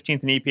year.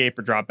 15th in EPA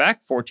per dropback,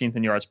 14th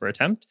in yards per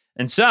attempt.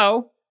 And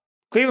so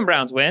Cleveland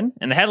Browns win,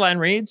 and the headline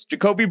reads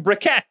Jacoby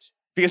Brickett,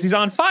 because he's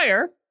on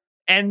fire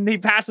and he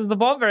passes the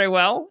ball very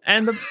well,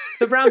 and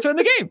the Browns win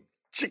the game.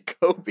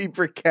 Jacoby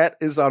Brickett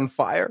is on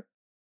fire?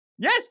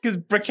 Yes, because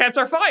briquettes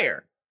are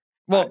fire.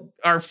 Well,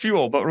 are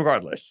fuel, but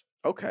regardless.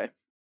 Okay.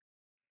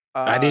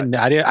 I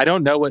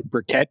don't know what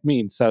briquette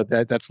means, so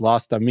that's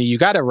lost on me. You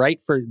got to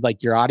write for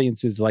your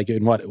audiences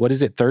in what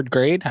is it, 3rd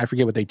grade? I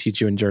forget what they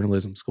teach you in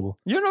journalism school.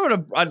 You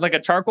know what a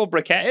charcoal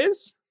briquette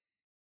is?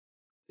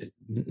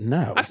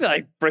 No. I feel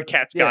like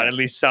briquette's got at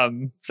least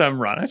some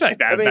run. I feel like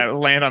that would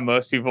land on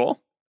most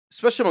people.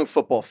 Especially among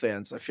football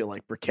fans, I feel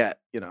like briquette,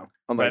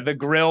 the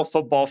grill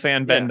football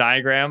fan Venn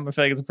diagram, I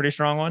feel like it's a pretty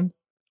strong one.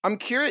 I'm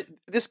curious.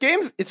 This game,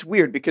 it's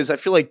weird because I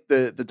feel like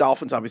the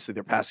Dolphins, obviously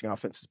their passing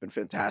offense has been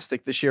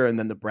fantastic this year. And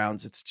then the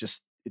Browns, it's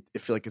just, I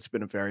feel like it's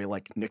been a very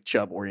like Nick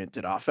Chubb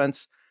oriented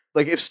offense.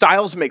 Like if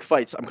styles make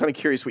fights, I'm kind of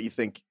curious what you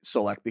think,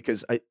 Solek,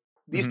 because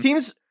these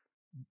teams,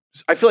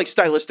 I feel like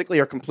stylistically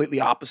are completely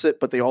opposite,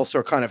 but they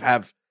also kind of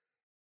have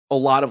a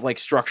lot of like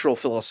structural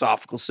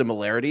philosophical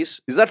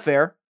similarities. Is that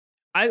fair?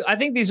 I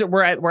think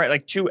we're at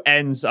like two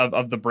ends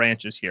of the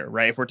branches here,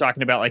 right? If we're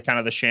talking about like kind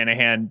of the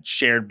Shanahan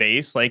shared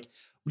base, like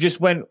just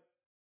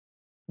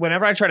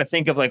whenever I try to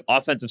think of like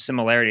offensive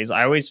similarities,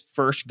 I always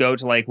first go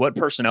to like what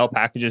personnel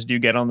packages do you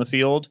get on the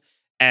field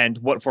and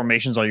what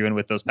formations are you in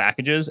with those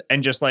packages?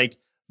 And just like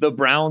the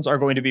Browns are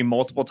going to be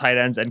multiple tight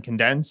ends and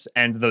condense,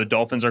 and the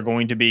Dolphins are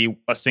going to be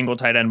a single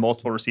tight end,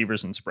 multiple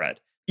receivers and spread.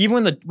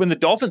 Even when the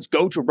Dolphins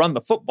go to run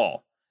the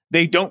football,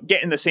 they don't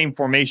get in the same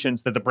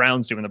formations that the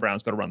Browns do when the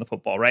Browns go to run the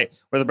football, right?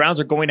 Where the Browns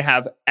are going to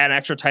have an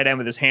extra tight end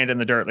with his hand in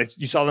the dirt. Like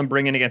you saw them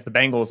bring in against the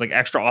Bengals, like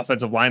extra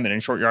offensive linemen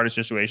in short yardage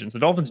situations. The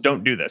Dolphins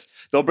don't do this.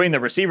 They'll bring the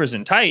receivers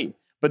in tight,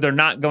 but they're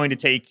not going to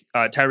take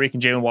Tyreek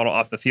and Jalen Waddle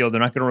off the field.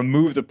 They're not going to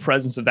remove the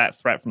presence of that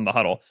threat from the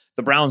huddle.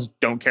 The Browns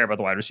don't care about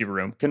the wide receiver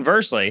room.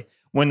 Conversely,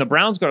 when the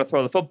Browns go to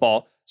throw the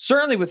football,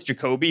 certainly with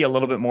Jacoby a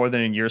little bit more than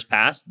in years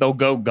past, they'll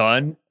go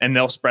gun and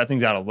they'll spread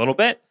things out a little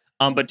bit.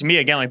 But to me,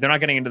 again, like they're not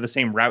getting into the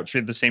same route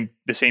tree, the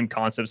same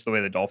concepts the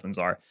way the Dolphins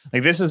are.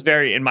 Like this is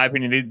very, in my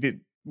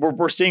opinion,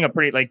 we're seeing a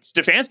pretty like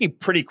Stefanski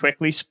pretty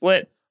quickly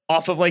split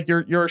off of like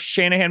your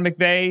Shanahan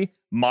McVay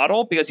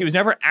model because he was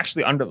never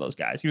actually under those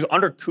guys. He was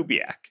under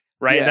Kubiak,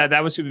 right? Yeah.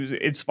 That was who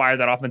inspired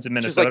that offense in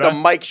Minnesota. Just like the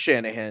Mike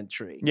Shanahan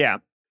tree. Yeah.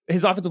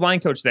 His offensive line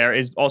coach there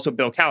is also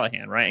Bill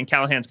Callahan, right? And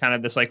Callahan's kind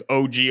of this like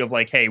OG of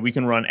like, hey, we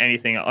can run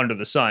anything under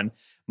the sun.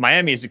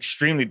 Miami is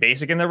extremely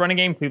basic in their running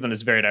game. Cleveland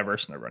is very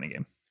diverse in their running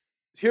game.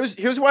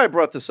 Here's why I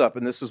brought this up,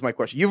 and this is my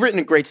question. You've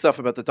written great stuff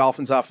about the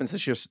Dolphins offense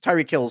this year. So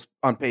Tyreek Hill's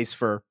on pace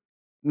for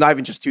not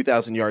even just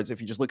 2,000 yards. If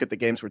you just look at the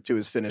games where Tua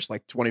has finished,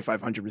 like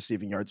 2,500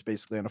 receiving yards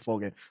basically on a full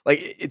game. Like,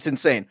 it's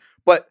insane.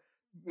 But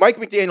Mike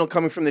McDaniel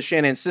coming from the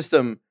Shanahan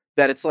system,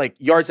 that it's like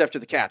yards after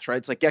the catch, right?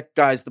 It's like get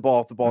guys the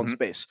ball in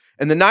space.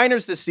 And the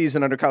Niners this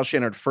season under Kyle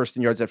Shanahan are first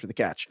in yards after the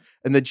catch.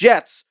 And the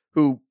Jets,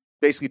 who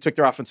basically took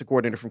their offensive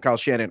coordinator from Kyle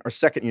Shanahan, are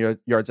second in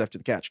yards after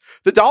the catch.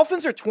 The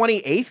Dolphins are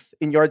 28th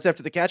in yards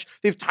after the catch.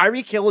 They have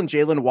Tyreek Hill and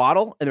Jalen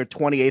Waddle, and they're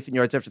 28th in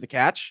yards after the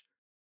catch.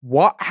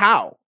 What?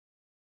 How?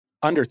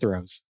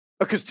 Underthrows.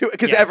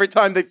 Because every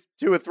time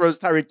Tua throws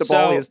Tyreek the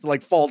ball, he has to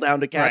like fall down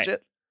to catch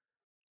it.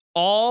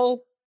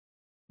 All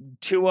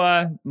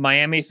Tua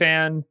Miami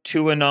fan,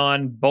 Tua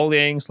non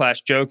bullying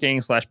 / joking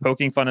 /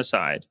 poking fun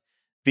aside,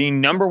 the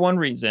number one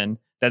reason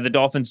that the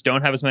Dolphins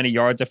don't have as many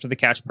yards after the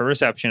catch per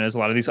reception as a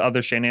lot of these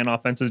other Shanahan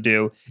offenses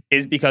do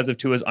is because of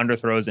Tua's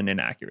underthrows and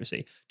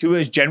inaccuracy. Tua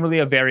is generally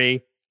a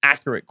very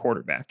accurate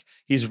quarterback.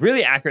 He's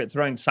really accurate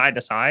throwing side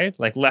to side,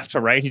 like left to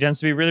right. He tends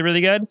to be really,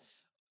 really good.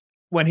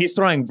 When he's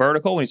throwing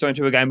vertical, when he's throwing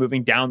to a guy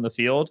moving down the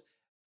field,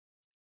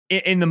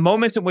 in the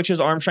moments in which his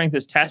arm strength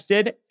is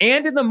tested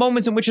and in the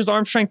moments in which his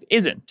arm strength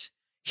isn't,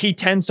 he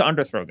tends to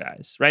underthrow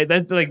guys, right?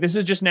 This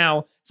is just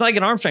now, it's not like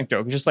an arm strength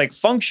joke. It's just like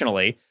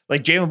functionally,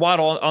 like Jalen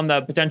Waddle on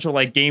the potential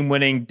like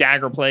game-winning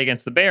dagger play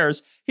against the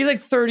Bears, he's like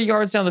 30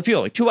 yards down the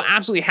field. Like Tua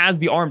absolutely has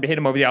the arm to hit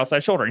him over the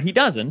outside shoulder, and he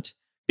doesn't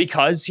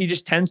because he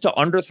just tends to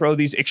underthrow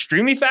these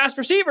extremely fast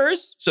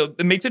receivers. So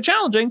it makes it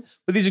challenging,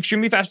 but these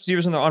extremely fast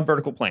receivers when they're on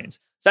vertical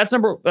planes. So that's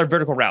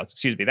vertical routes,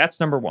 excuse me.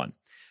 That's number one.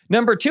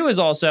 Number two is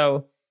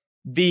also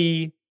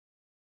the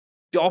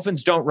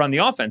Dolphins don't run the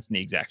offense in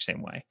the exact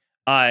same way.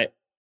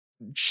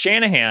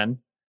 Shanahan,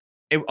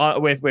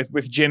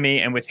 with Jimmy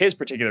and with his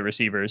particular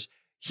receivers,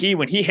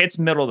 when he hits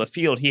middle of the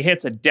field, he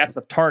hits a depth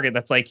of target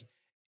that's like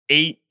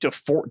 8 to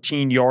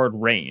 14 yard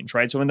range,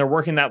 right? So when they're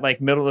working that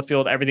like middle of the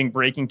field, everything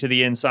breaking to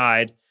the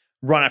inside,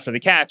 run after the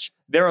catch,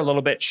 they're a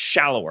little bit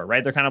shallower,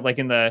 right? They're kind of like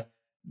in the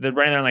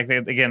right there, like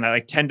again,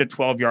 like 10 to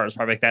 12 yards,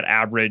 probably like that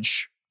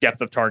average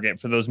depth of target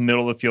for those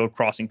middle of the field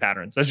crossing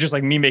patterns. That's just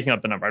like me making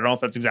up the number. I don't know if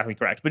that's exactly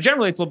correct, but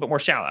generally it's a little bit more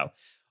shallow.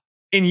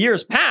 In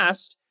years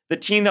past, the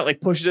team that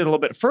like pushes it a little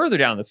bit further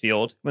down the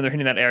field when they're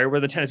hitting that area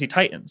were the Tennessee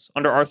Titans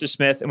under Arthur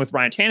Smith and with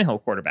Ryan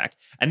Tannehill quarterback.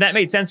 And that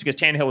made sense because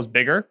Tannehill was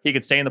bigger. He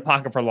could stay in the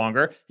pocket for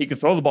longer. He could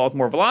throw the ball with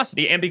more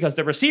velocity. And because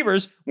the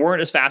receivers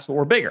weren't as fast, but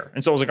were bigger.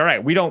 And so it was like, all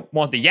right, we don't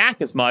want the yak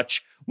as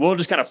much. We'll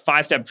just kind of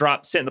 5-step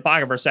drop, sit in the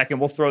pocket for a second.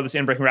 We'll throw this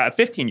in-breaking route at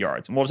 15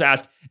 yards. And we'll just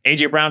ask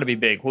A.J. Brown to be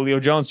big,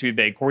 Julio Jones to be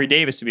big, Corey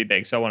Davis to be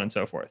big, so on and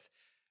so forth.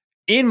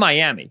 In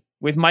Miami,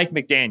 with Mike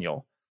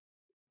McDaniel,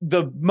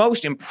 the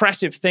most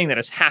impressive thing that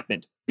has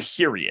happened,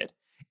 period,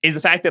 is the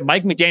fact that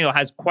Mike McDaniel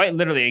has quite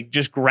literally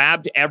just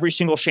grabbed every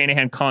single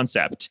Shanahan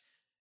concept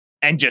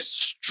and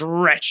just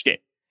stretched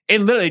it.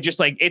 It literally just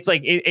like, it's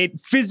like, it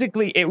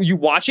physically, you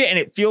watch it and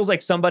it feels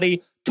like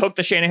somebody took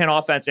the Shanahan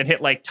offense and hit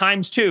like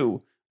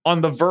 ×2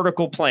 on the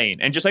vertical plane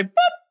and just like,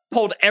 boop,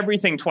 pulled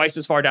everything twice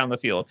as far down the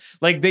field.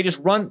 Like they just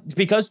run,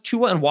 because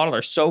Tua and Waddle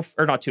are so,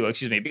 or not Tua,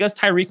 excuse me, because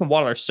Tyreek and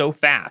Waddle are so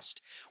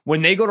fast,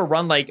 when they go to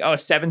run like a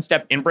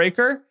 7-step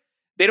in-breaker,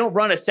 They don't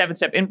run a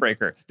 7-step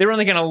in-breaker. They run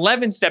like an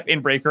 11-step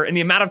in-breaker in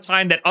the amount of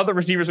time that other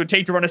receivers would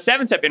take to run a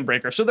 7-step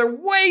in-breaker. So they're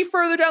way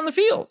further down the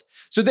field.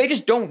 So they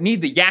just don't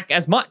need the yak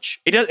as much.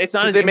 It's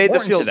not as they made the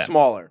important to field them.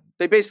 smaller.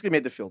 They basically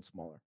made the field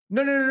smaller.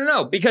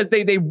 No. Because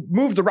they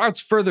moved the routes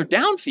further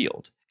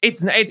downfield.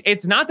 It's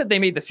not that they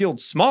made the field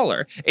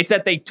smaller. It's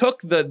that they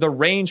took the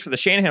range for the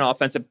Shanahan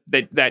offense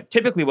that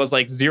typically was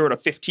like 0 to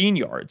 15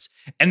 yards,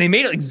 and they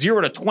made it like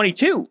 0 to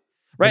 22.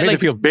 Right? They made the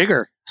field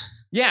bigger.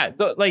 Yeah.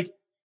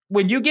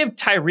 When you give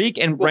Tyreek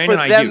and Well, Brandon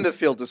for them, Ayuk, the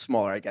field is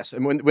smaller, I guess.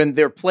 And when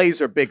their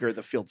plays are bigger,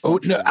 the field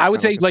functions. I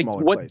would say like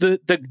what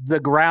the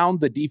ground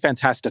the defense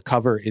has to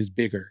cover is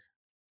bigger.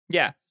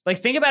 yeah. Like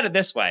think about it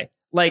this way.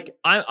 Like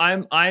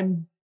I'm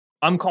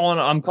calling,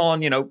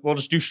 we'll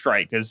just do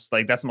strike because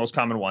like that's the most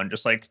common one.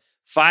 Just like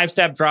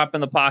 5-step drop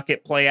in the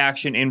pocket, play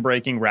action, in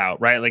breaking route,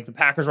 right? Like the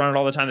Packers run it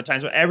all the time.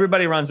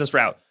 Everybody runs this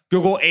route.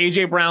 Google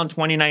AJ Brown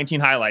 2019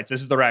 highlights.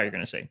 This is the route you're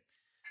going to see.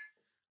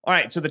 All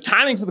right. So the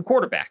timing for the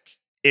quarterback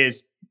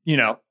is,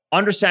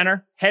 under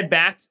center, head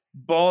back,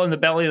 ball in the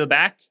belly of the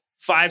back,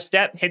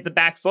 5-step, hit the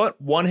back foot,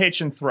 1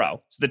 hitch and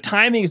throw. So the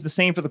timing is the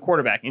same for the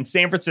quarterback in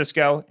San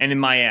Francisco and in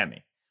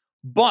Miami.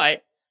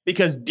 But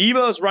because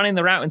Debo's running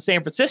the route in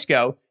San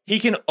Francisco, he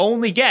can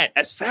only get,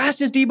 as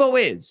fast as Debo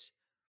is,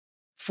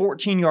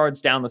 14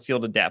 yards down the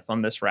field of depth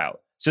on this route.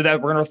 So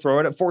that we're going to throw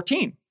it at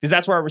 14 because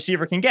that's where a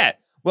receiver can get.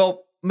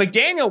 Well,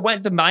 McDaniel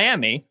went to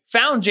Miami,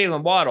 found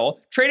Jalen Waddle,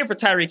 traded for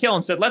Tyreek Hill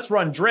and said, let's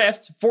run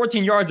drift,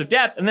 14 yards of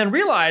depth, and then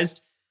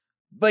realized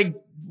like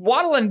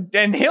Waddle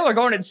and Hill are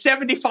going at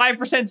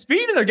 75%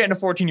 speed and they're getting to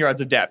 14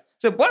 yards of depth.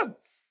 So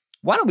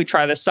why don't we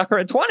try this sucker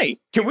at 20?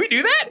 Can we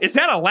do that? Is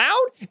that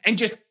allowed? And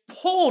just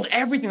pulled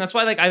everything. That's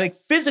why I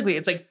physically,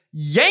 it's like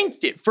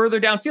yanked it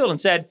further downfield and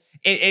said,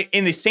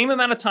 in the same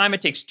amount of time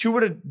it takes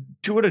Tua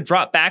to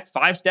drop back,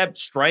 5-step,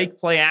 strike,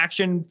 play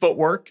action,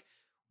 footwork,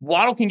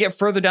 Waddle can get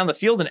further down the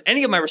field than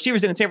any of my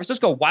receivers did in San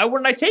Francisco. Why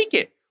wouldn't I take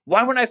it?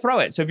 Why wouldn't I throw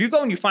it? So if you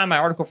go and you find my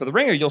article for The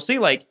Ringer, you'll see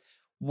like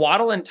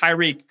Waddle and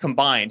Tyreek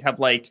combined have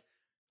like,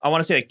 I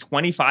want to say like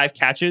 25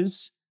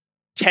 catches,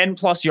 10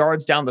 plus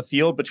yards down the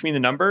field between the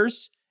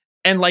numbers.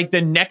 And like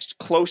the next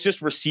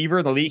closest receiver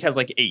in the league has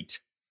like 8.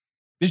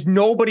 There's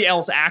nobody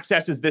else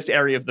accesses this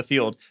area of the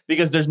field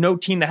because there's no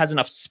team that has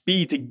enough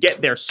speed to get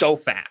there so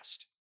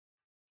fast.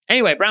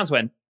 Anyway, Browns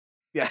win.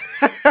 Yeah.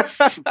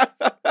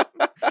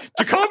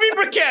 Jacoby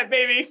Brissett,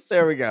 baby.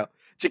 There we go.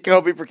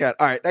 Jacoby Brissett.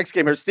 All right, next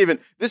game here. Steven,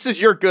 this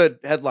is your good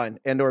headline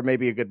and or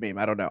maybe a good meme.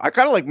 I don't know. I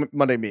kind of like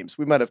Monday memes.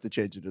 We might have to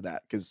change it to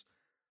that because,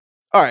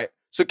 all right,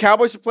 so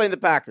Cowboys are playing the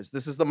Packers.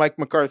 This is the Mike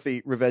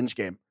McCarthy revenge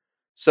game.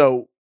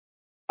 So,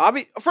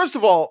 first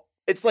of all,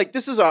 it's like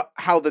this is a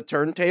how the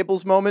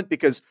turntables moment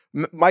because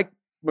Mike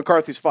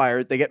McCarthy's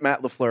fired. They get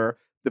Matt LaFleur.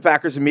 The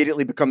Packers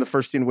immediately become the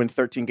first team to win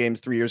 13 games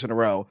 3 years in a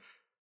row.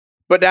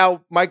 But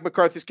now Mike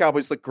McCarthy's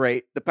Cowboys look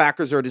great. The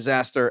Packers are a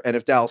disaster. And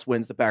if Dallas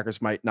wins, the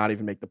Packers might not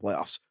even make the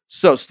playoffs.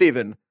 So,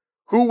 Steven,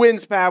 who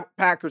wins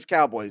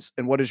Packers-Cowboys?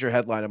 And what is your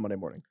headline on Monday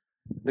morning?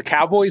 The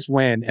Cowboys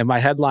win. And my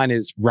headline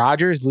is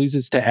Rodgers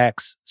loses to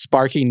X,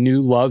 sparking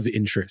new love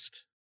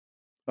interest.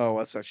 Oh,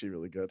 that's actually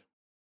really good.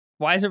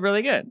 Why is it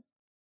really good?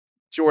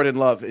 Jordan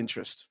Love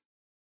interest.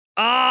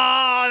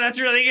 Oh, that's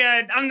really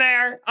good. I'm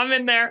there. I'm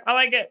in there. I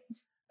like it.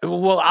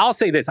 Well, I'll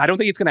say this. I don't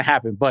think it's going to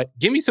happen, but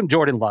give me some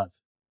Jordan Love.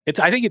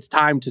 I think it's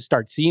time to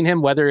start seeing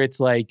him, whether it's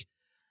like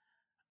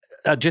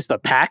just a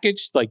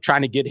package, like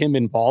trying to get him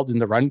involved in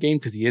the run game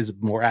because he is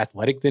more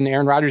athletic than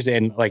Aaron Rodgers.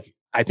 And like,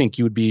 I think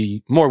you would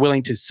be more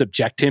willing to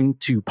subject him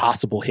to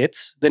possible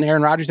hits than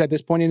Aaron Rodgers at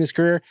this point in his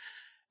career.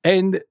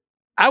 And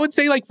I would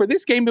say like for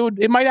this game,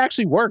 it might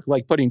actually work,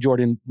 like putting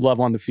Jordan Love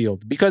on the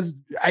field because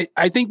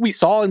I think we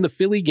saw in the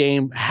Philly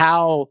game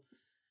how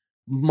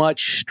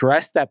much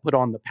stress that put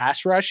on the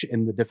pass rush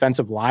and the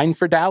defensive line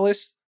for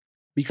Dallas.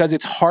 Because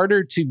it's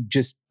harder to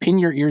just pin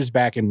your ears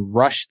back and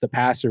rush the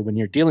passer when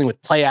you're dealing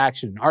with play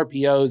action,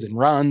 RPOs and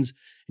runs,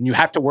 and you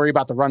have to worry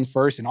about the run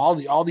first and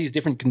all these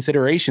different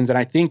considerations. And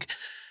I think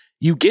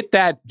you get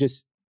that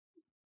just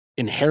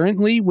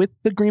inherently with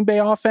the Green Bay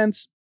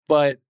offense,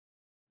 but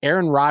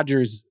Aaron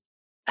Rodgers,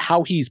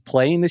 how he's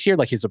playing this year,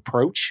 like his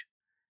approach,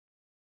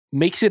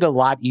 makes it a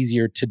lot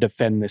easier to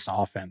defend this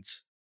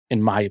offense,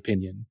 in my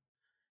opinion.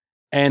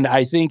 And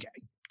I think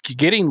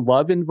getting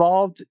Love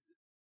involved,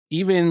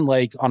 even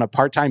like on a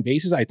part-time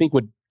basis, I think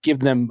would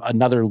give them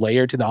another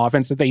layer to the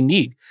offense that they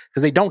need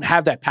because they don't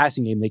have that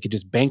passing game they could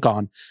just bank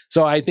on.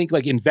 So I think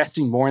like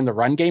investing more in the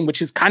run game,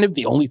 which is kind of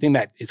the only thing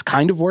that is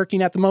kind of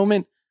working at the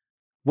moment,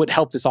 would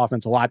help this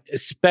offense a lot,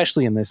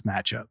 especially in this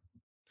matchup.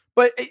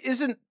 But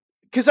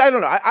because I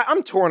don't know,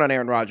 I'm torn on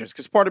Aaron Rodgers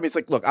because part of me is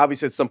like, look,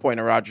 obviously at some point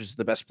Aaron Rodgers is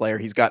the best player.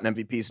 He's gotten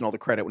MVPs and all the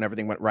credit when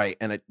everything went right,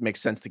 and it makes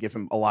sense to give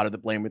him a lot of the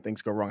blame when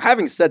things go wrong.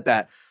 Having said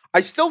that,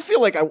 I still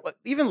feel like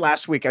even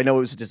last week, I know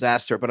it was a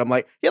disaster, but I'm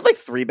like, he had like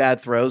 3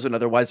 bad throws, and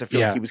otherwise I feel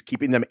like he was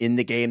keeping them in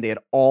the game. They had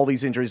all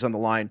these injuries on the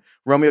line.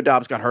 Romeo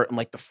Doubs got hurt in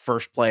like the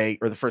first play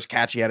or the first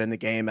catch he had in the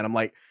game, and I'm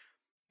like,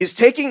 is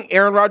taking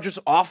Aaron Rodgers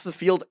off the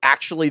field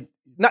actually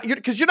not?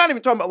 Because you're not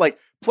even talking about like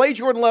play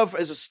Jordan Love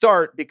as a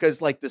start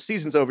because like the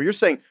season's over. You're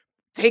saying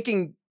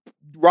taking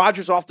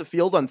Rodgers off the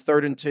field on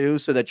 3rd and 2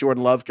 so that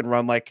Jordan Love can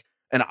run like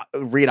a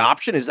read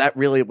option? Is that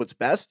really what's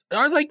best?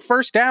 Or like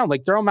first down,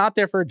 like throw him out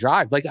there for a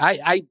drive. Like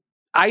I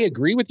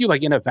agree with you.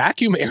 Like in a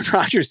vacuum, Aaron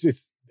Rodgers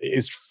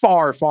is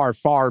far, far,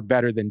 far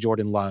better than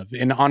Jordan Love.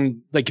 And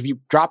on like if you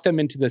drop them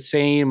into the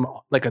same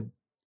like a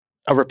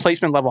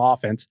replacement level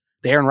offense,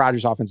 the Aaron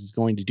Rodgers offense is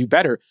going to do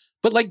better.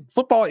 But like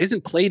football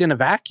isn't played in a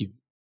vacuum.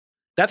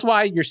 That's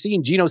why you're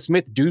seeing Geno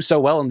Smith do so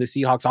well in the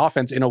Seahawks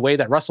offense in a way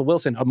that Russell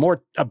Wilson,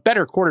 a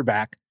better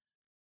quarterback,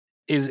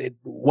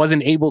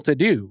 wasn't able to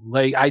do.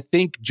 Like I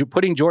think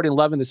putting Jordan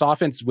Love in this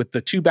offense with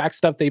the 2-back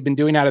stuff they've been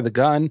doing out of the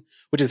gun,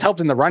 which has helped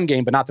in the run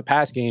game but not the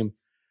pass game,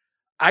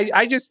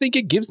 I just think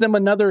it gives them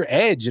another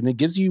edge, and it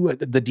gives you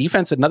the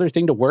defense another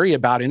thing to worry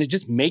about, and it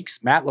just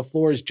makes Matt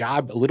LaFleur's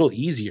job a little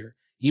easier,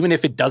 even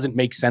if it doesn't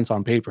make sense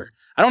on paper.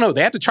 I don't know.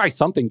 They have to try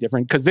something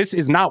different because this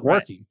is not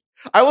working.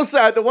 Right. I will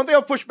say, the one thing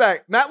I'll push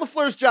back, Matt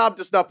LaFleur's job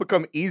does not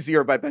become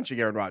easier by benching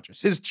Aaron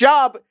Rodgers. His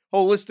job,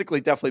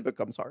 holistically, definitely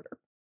becomes harder.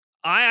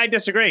 I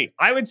disagree.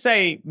 I would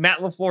say Matt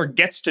LaFleur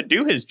gets to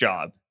do his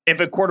job if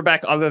a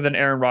quarterback other than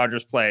Aaron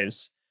Rodgers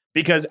plays.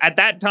 Because at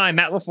that time,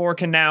 Matt LaFleur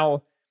can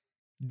now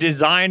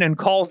design and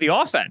call the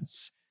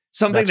offense.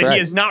 Something that he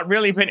has not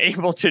really been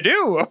able to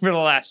do over the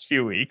last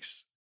few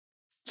weeks.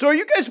 So are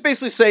you guys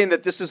basically saying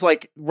that this is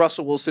like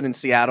Russell Wilson in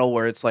Seattle,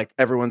 where it's like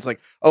everyone's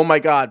like, oh my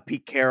God,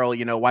 Pete Carroll,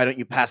 why don't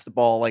you pass the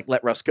ball? Like,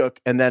 let Russ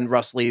cook. And then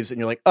Russ leaves and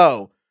you're like,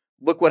 oh,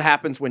 look what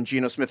happens when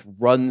Geno Smith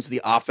runs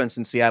the offense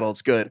in Seattle.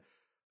 It's good.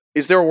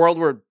 Is there a world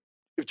where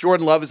if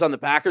Jordan Love is on the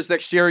Packers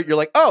next year, you're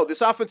like, oh,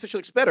 this offense actually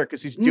looks better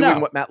because he's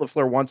doing what Matt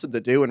LaFleur wants him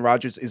to do and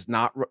Rodgers is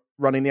not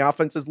running the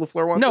offense as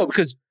LaFleur wants him? No,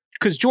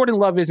 because Jordan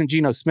Love isn't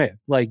Geno Smith.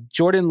 Like,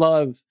 Jordan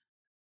Love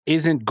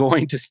isn't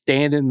going to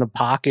stand in the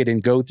pocket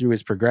and go through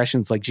his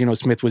progressions like Geno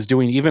Smith was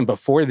doing even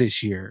before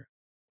this year.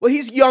 Well,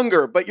 he's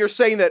younger, but you're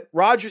saying that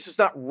Rodgers is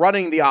not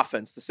running the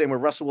offense the same way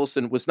Russell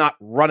Wilson was not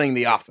running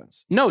the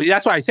offense. No,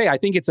 that's why I say I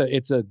think it's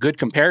a good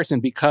comparison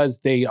because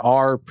they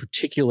are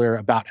particular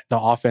about the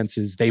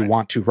offenses they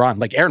want to run.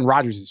 Like Aaron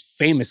Rodgers is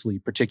famously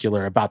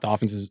particular about the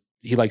offenses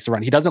he likes to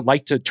run. He doesn't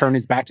like to turn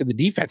his back to the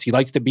defense. He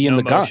likes to be in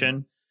the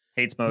gun.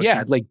 Hates motion.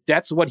 Yeah, like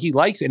that's what he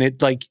likes. And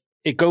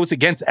it goes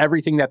against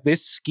everything that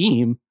this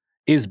scheme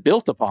is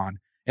built upon.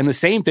 And the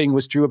same thing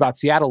was true about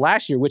Seattle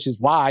last year, which is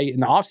why in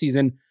the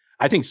offseason,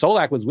 I think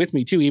Solak was with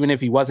me too, even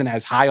if he wasn't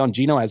as high on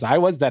Geno as I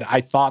was, that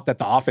I thought that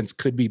the offense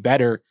could be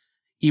better,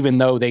 even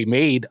though they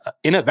made,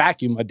 in a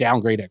vacuum, a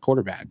downgrade at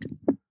quarterback.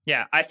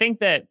 Yeah, I think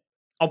that,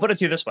 I'll put it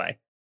to you this way.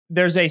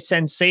 There's a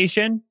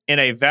sensation in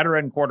a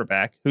veteran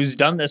quarterback who's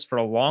done this for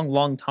a long,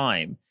 long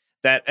time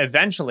that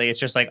eventually it's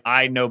just like,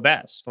 I know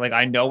best. Like,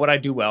 I know what I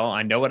do well.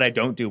 I know what I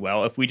don't do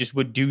well. If we just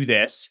would do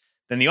this,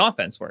 then the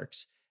offense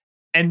works.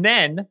 And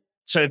then,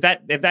 so if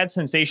that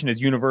sensation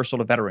is universal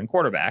to veteran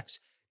quarterbacks,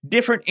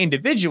 different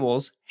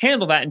individuals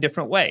handle that in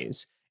different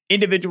ways.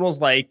 Individuals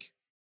like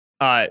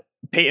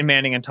Peyton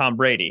Manning and Tom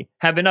Brady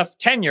have enough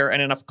tenure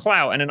and enough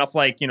clout and enough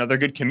they're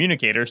good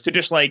communicators to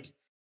just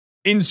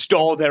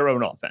install their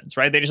own offense,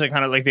 right? They just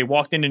they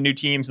walked into new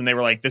teams and they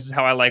were like, this is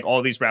how I like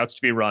all these routes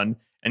to be run.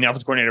 And the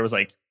offense coordinator was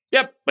like,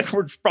 yep,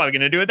 we're probably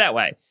going to do it that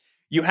way.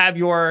 You have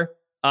your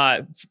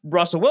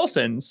Russell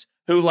Wilsons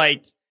who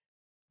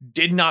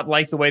did not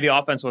like the way the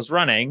offense was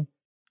running,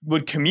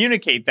 would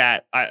communicate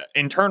that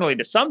internally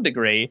to some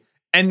degree,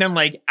 and then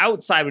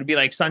outside would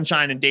be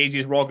sunshine and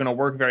daisies, we're all going to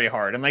work very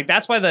hard. And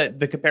that's why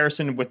the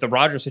comparison with the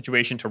Rodgers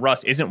situation to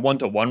Russ isn't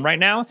 1-to-1 right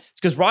now.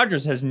 It's because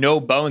Rodgers has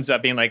no bones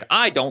about being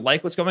I don't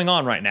like what's going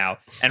on right now.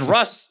 And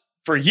Russ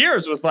for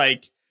years was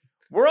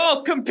we're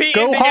all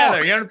competing together.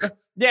 Hawks.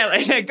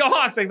 Yeah, go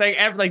Hawks.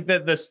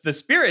 The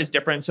spirit is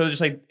different. So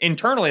just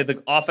internally,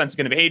 the offense is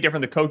going to behave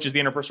different. The coaches, the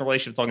interpersonal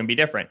relationships, all going to be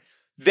different.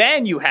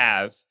 Then you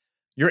have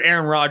your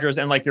Aaron Rodgers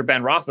and your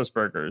Ben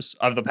Roethlisbergers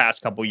of the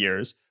past couple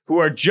years who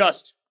are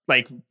just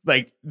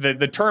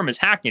the term is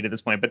hackneyed at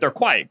this point, but they're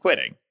quiet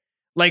quitting.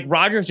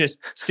 Rodgers just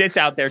sits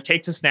out there,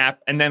 takes a snap,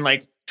 and then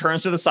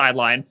turns to the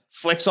sideline,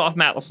 flicks off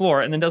Matt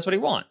LaFleur, and then does what he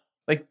wants.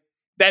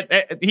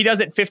 That he does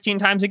it 15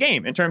 times a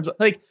game in terms of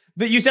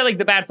you said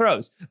the bad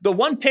throws. The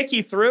one pick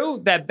he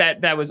threw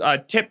that was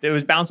tipped, it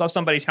was bounced off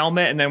somebody's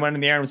helmet and then went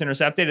in the air and was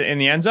intercepted in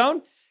the end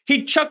zone.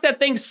 He chucked that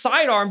thing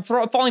sidearm,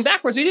 falling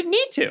backwards. He didn't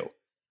need to.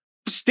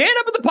 Stand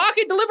up in the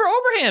pocket, deliver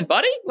overhand,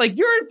 buddy.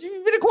 You've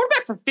been a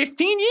quarterback for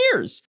 15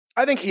 years.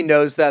 I think he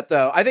knows that,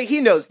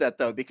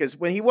 though. Because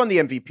when he won the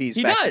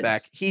MVPs back to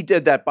back, he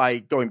did that by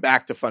going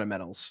back to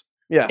fundamentals.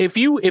 Yeah. If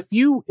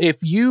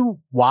you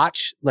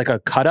watch a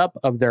cut up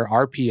of their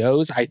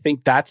RPOs, I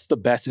think that's the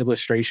best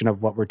illustration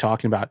of what we're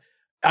talking about.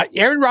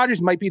 Aaron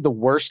Rodgers might be the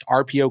worst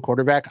RPO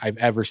quarterback I've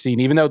ever seen,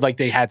 even though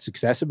they had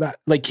success about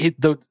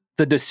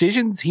the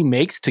decisions he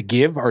makes to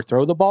give or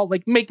throw the ball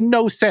make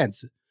no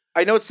sense.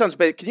 I know it sounds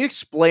bad. Can you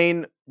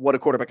explain what a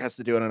quarterback has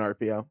to do in an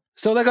RPO?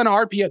 So on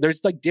RPO,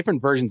 there's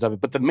different versions of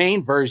it, but the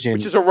main version,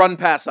 which is a run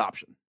pass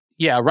option.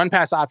 Yeah, a run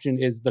pass option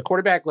is the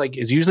quarterback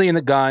is usually in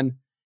the gun.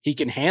 He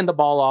can hand the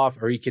ball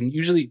off, or he can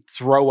usually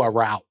throw a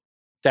route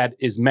that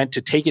is meant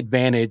to take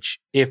advantage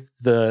if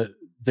the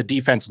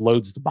defense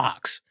loads the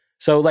box.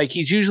 So like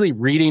he's usually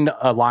reading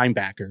a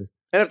linebacker.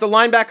 And if the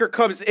linebacker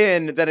comes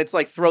in, then it's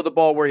like throw the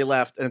ball where you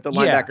left. And if the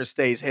linebacker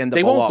stays, hand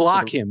the ball off. They won't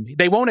block him.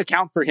 They won't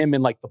account for him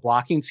in like the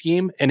blocking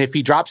scheme. And if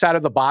he drops out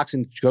of the box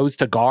and goes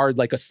to guard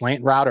like a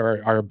slant route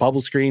or a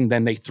bubble screen,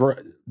 then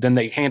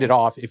they hand it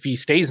off. If he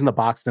stays in the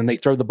box, then they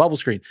throw the bubble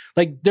screen.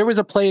 Like there was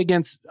a play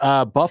against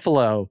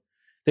Buffalo.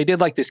 They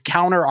did like this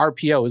counter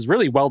RPO. It was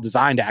really well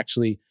designed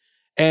actually.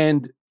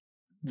 And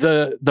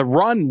the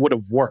run would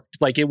have worked.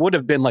 Like it would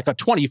have been like a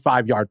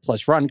 25-yard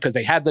plus run because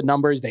they had the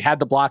numbers, they had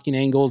the blocking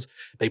angles,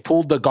 they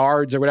pulled the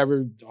guards or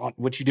whatever,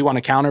 what you do on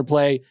a counter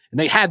play, and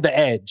they had the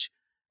edge.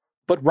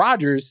 But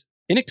Rodgers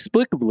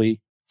inexplicably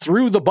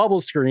threw the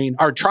bubble screen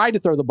or tried to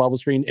throw the bubble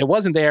screen. It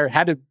wasn't there,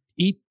 had to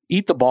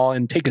eat the ball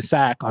and take a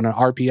sack on an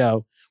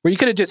RPO where you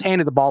could have just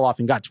handed the ball off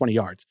and got 20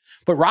 yards.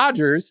 But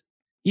Rodgers,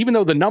 even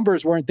though the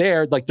numbers weren't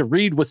there, like the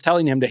read was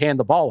telling him to hand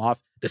the ball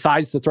off,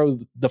 decides to throw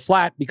the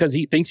flat because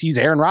he thinks he's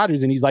Aaron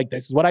Rodgers and he's like,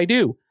 this is what I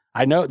do.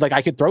 I know, like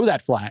I could throw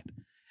that flat.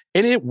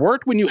 And it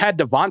worked when you had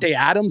Devontae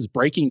Adams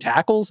breaking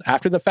tackles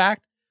after the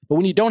fact. But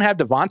when you don't have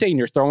Devontae and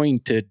you're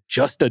throwing to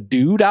just a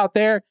dude out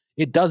there,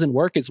 it doesn't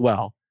work as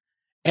well.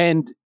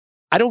 And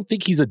I don't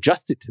think he's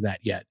adjusted to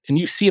that yet. And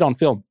you see it on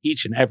film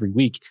each and every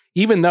week,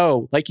 even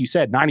though, like you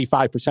said,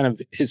 95%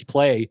 of his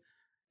play,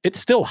 it's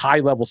still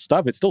high-level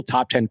stuff. It's still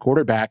top 10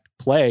 quarterback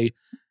play.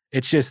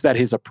 It's just that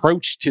his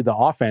approach to the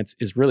offense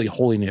is really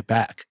holding it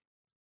back.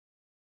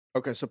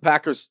 Okay, so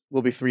Packers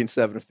will be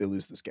 3-7 if they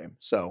lose this game.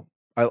 So,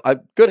 I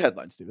good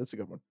headlines, dude. That's a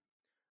good one.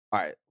 All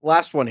right,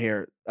 last one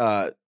here.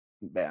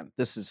 Man,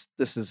 this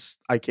is.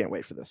 I can't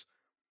wait for this.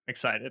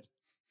 Excited.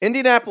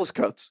 Indianapolis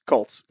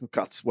Colts,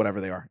 whatever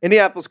they are.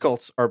 Indianapolis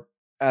Colts are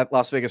at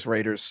Las Vegas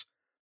Raiders.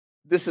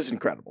 This is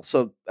incredible.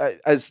 So,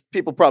 as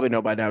people probably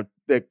know by now,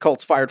 the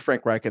Colts fired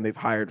Frank Reich and they've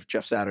hired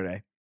Jeff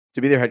Saturday to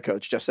be their head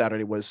coach. Jeff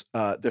Saturday was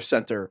their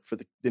center for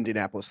the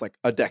Indianapolis like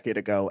a decade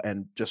ago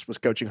and just was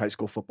coaching high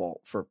school football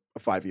for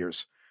 5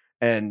 years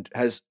and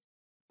has,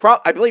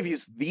 I believe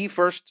he's the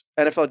first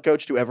NFL head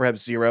coach to ever have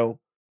zero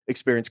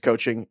experience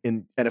coaching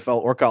in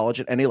NFL or college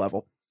at any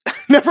level.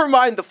 Never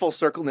mind the full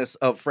circleness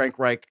of Frank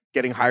Reich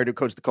getting hired to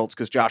coach the Colts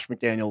because Josh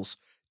McDaniels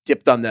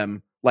dipped on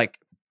them like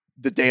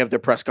the day of their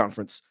press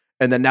conference.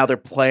 And then now they're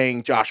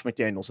playing Josh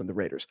McDaniels and the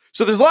Raiders.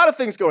 So there's a lot of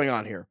things going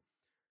on here.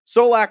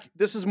 Solak,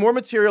 this is more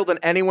material than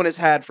anyone has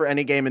had for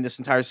any game in this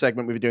entire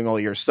segment we've been doing all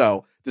year.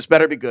 So this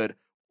better be good.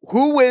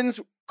 Who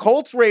wins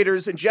Colts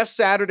Raiders in Jeff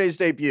Saturday's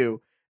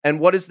debut? And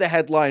what is the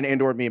headline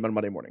and or meme on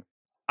Monday morning?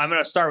 I'm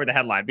going to start with the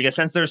headline because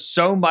since there's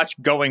so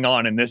much going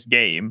on in this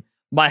game,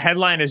 my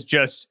headline is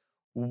just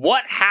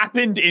what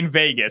happened in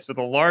Vegas with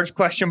a large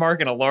question mark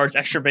and a large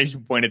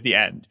exclamation point at the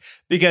end.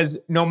 Because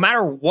no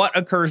matter what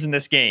occurs in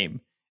this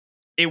game,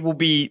 it will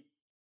be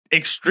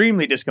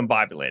extremely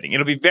discombobulating.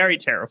 It'll be very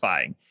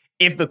terrifying.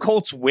 If the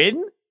Colts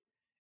win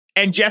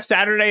and Jeff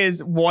Saturday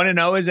is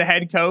 1-0 as a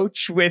head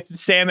coach with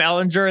Sam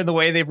Ehlinger and the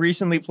way they've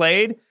recently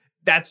played,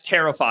 that's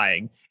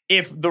terrifying.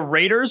 If the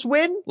Raiders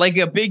win, like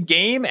a big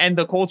game, and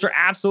the Colts are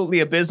absolutely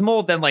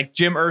abysmal, then like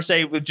Jim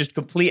Irsay with just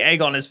complete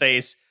egg on his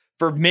face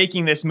for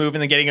making this move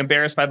and then getting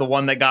embarrassed by the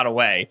one that got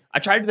away. I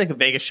tried to think of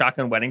Vegas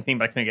shotgun wedding theme,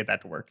 but I couldn't get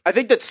that to work. I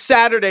think that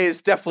Saturday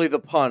is definitely the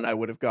pun I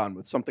would have gone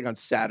with, something on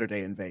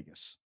Saturday in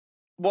Vegas.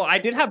 Well, I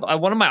did have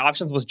one of my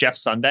options was Jeff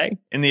Sunday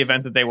in the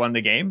event that they won the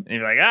game. And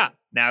you're like,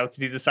 now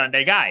because he's a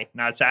Sunday guy,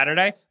 not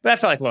Saturday. But that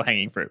felt like low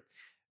hanging fruit.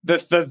 The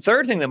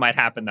third thing that might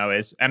happen, though,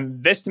 is,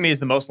 and this to me is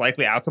the most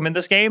likely outcome in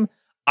this game,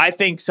 I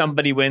think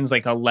somebody wins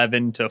like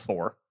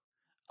 11-4.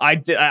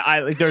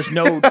 There's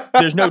no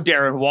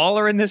Darren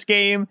Waller in this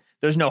game.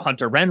 There's no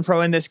Hunter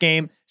Renfrow in this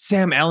game.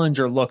 Sam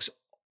Ehlinger looks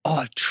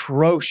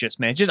atrocious,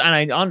 man. And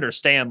I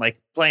understand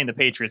like playing the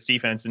Patriots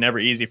defense is never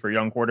easy for a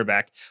young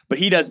quarterback, but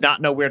he does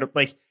not know where to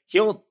like.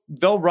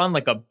 They'll run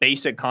like a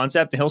basic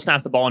concept and he'll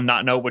snap the ball and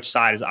not know which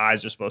side his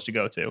eyes are supposed to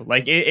go to.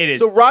 Like it is.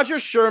 So Roger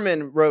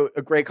Sherman wrote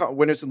a great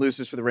winners and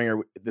losers for the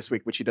Ringer this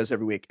week, which he does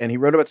every week, and he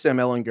wrote about Sam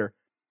Ehlinger.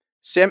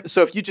 So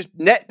if you just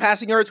net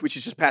passing yards, which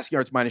is just passing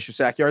yards minus your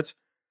sack yards,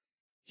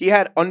 he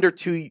had under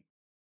 2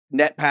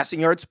 net passing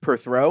yards per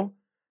throw,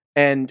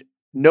 and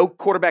no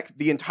quarterback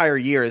the entire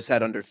year has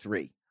had under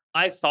 3.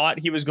 I thought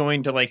he was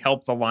going to like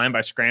help the line by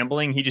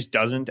scrambling. He just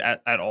doesn't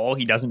at all.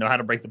 He doesn't know how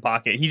to break the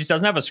pocket. He just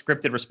doesn't have a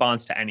scripted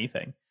response to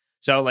anything.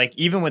 So like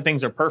even when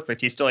things are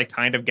perfect, he's still like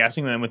kind of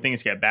guessing. And then when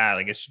things get bad,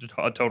 like it's just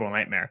a total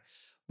nightmare.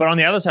 But on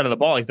the other side of the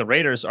ball, like the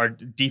Raiders are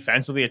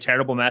defensively a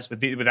terrible mess.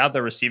 Without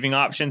their receiving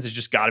options, it's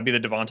just got to be the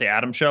Devontae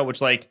Adams show,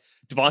 which like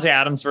Devontae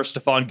Adams versus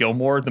Stephon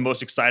Gilmore, the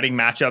most exciting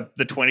matchup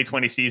the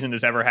 2020 season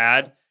has ever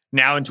had.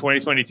 Now in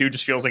 2022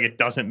 just feels like it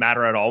doesn't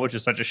matter at all, which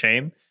is such a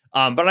shame.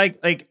 But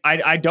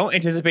I don't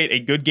anticipate a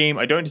good game.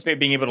 I don't anticipate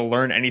being able to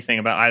learn anything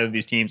about either of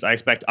these teams. I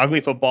expect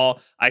ugly football.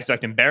 I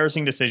expect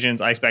embarrassing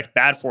decisions. I expect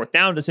bad fourth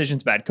down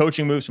decisions, bad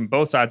coaching moves from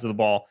both sides of the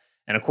ball.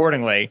 And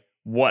accordingly,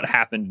 what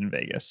happened in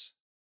Vegas?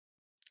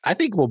 I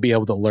think we'll be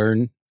able to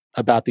learn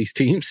about these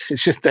teams.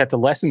 It's just that the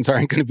lessons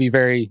aren't going to be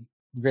very,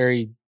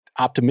 very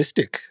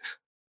optimistic.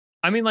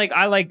 I mean,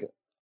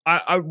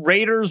 a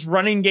Raiders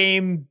running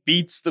game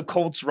beats the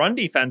Colts run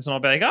defense, and I'll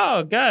be like,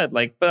 oh, good.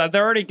 Like, but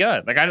they're already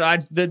good. Like,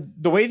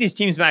 the way these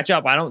teams match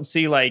up, I don't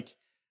see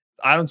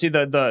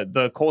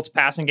the Colts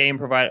passing game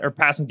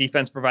passing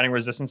defense providing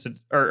resistance to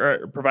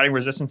or providing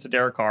resistance to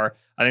Derek Carr.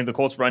 I think the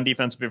Colts run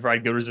defense will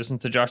provide good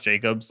resistance to Josh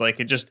Jacobs. Like,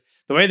 it just,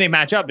 the way they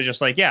match up is just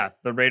like, yeah,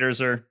 the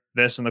Raiders are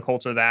this and the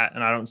Colts are that,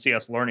 and I don't see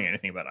us learning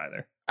anything about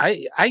either.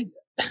 I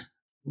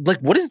like,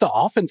 what is the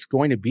offense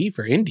going to be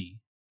for Indy?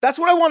 That's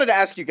what I wanted to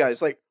ask you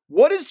guys. Like,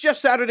 what does Jeff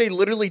Saturday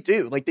literally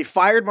do? Like, they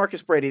fired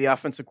Marcus Brady, the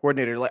offensive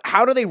coordinator. Like,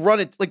 how do they run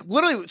it? Like,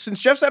 literally,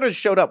 since Jeff Saturday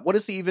showed up, what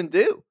does he even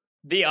do?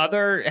 The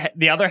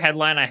other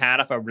headline I had,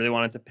 if I really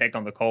wanted to pick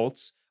on the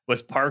Colts,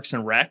 was Parks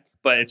and Rec,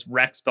 but it's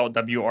Rec spelled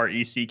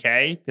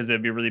WRECK because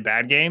it'd be a really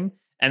bad game.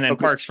 And then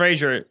Parks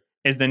Frazier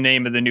is the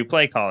name of the new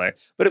play caller.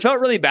 But it felt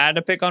really bad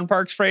to pick on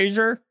Parks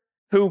Frazier,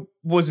 who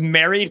was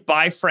married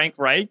by Frank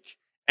Reich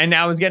and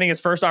now is getting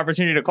his first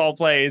opportunity to call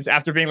plays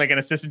after being like an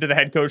assistant to the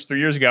head coach 3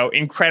 years ago.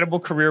 Incredible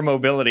career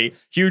mobility,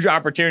 huge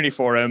opportunity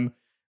for him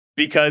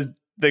because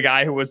the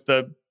guy who was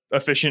the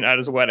officiant at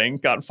his wedding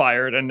got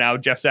fired, and now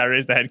Jeff Saturday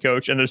is the head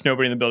coach, and there's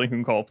nobody in the building who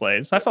can call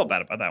plays. I felt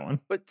bad about that one.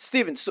 But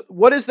Steven, so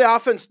what does the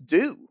offense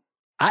do?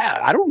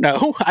 I don't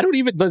know. I don't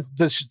even, does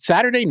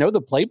Saturday know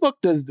the playbook?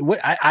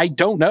 I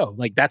don't know.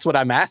 Like, that's what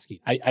I'm asking.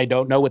 I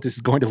don't know what this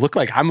is going to look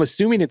like. I'm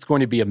assuming it's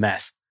going to be a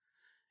mess,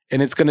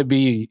 and it's going to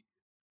be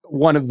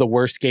one of the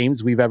worst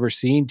games we've ever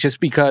seen, just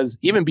because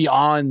even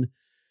beyond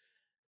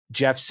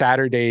Jeff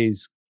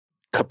Saturday's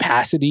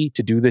capacity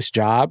to do this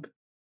job,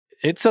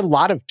 it's a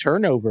lot of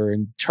turnover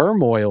and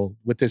turmoil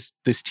with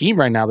this team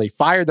right now. They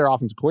fired their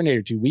offensive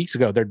coordinator 2 weeks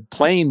ago. They're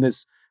playing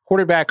this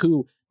quarterback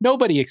who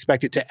nobody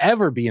expected to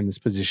ever be in this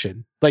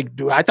position. Like,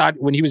 I thought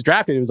when he was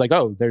drafted, it was like,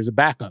 oh, there's a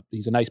backup.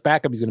 He's a nice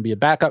backup. He's going to be a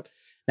backup.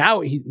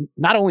 Now, he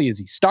not only is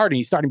he's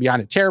starting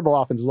behind a terrible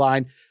offensive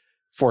line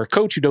for a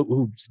coach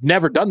who's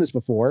never done this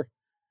before,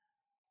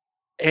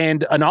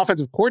 and an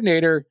offensive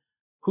coordinator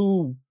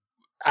who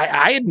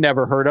I had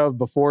never heard of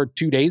before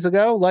 2 days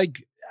ago. Like,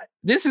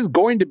 this is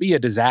going to be a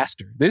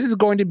disaster. This is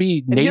going to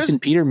be Nathan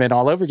Peterman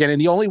all over again.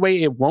 And the only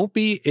way it won't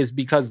be is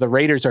because the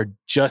Raiders are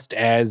just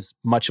as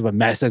much of a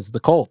mess as the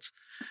Colts.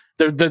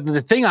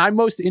 The thing I'm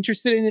most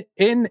interested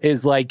in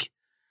is, like,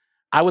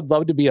 I would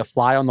love to be a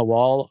fly on the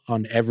wall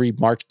on every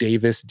Mark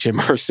Davis, Jim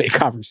Irsay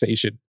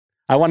conversation.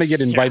 I want to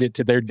get invited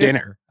to their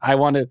dinner. I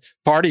want to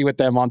party with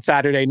them on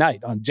Saturday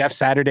night, on Jeff's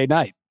Saturday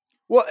night.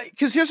 Well,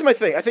 because here's my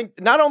thing. I think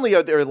not only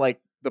are there,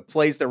 like, the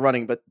plays they're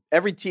running, but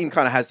every team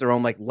kind of has their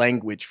own, like,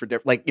 language for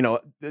different, like, you know,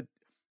 the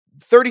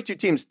 32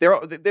 teams,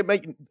 they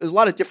make a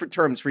lot of different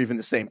terms for even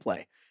the same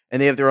play,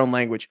 and they have their own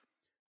language.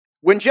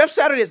 When Jeff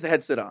Saturday has the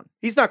headset on,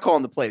 he's not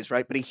calling the plays,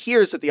 right? But he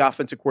hears what the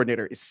offensive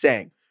coordinator is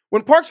saying.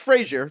 When Parks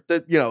Frazier,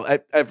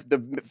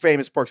 the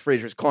famous Parks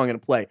Frazier, is calling it a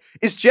play,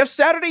 is Jeff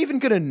Saturday even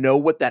going to know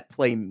what that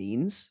play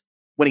means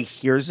when he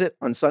hears it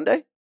on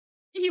Sunday?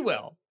 He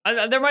will.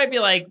 There might be,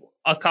 like,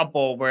 a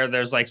couple where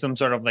there's, like, some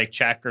sort of, like,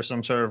 check or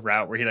some sort of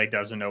route where he, like,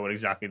 doesn't know what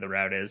exactly the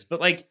route is. But,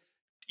 like,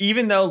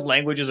 even though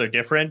languages are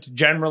different,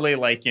 generally,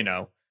 like, you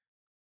know,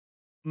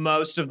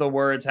 most of the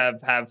words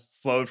have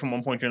flowed from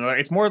one point to another.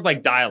 It's more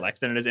like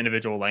dialects than it is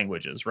individual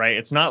languages, right?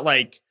 It's not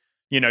like,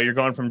 you know, you're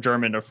going from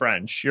German to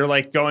French. You're,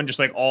 like, going just,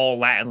 like, all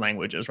Latin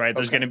languages, right?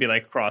 There's going to be,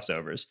 like,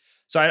 crossovers.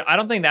 So I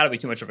don't think that'll be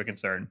too much of a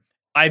concern.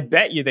 I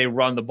bet you they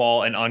run the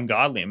ball an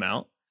ungodly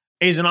amount.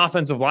 He's an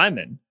offensive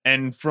lineman,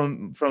 and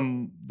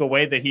from the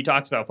way that he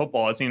talks about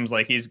football, it seems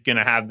like he's going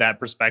to have that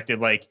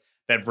perspective, like,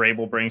 that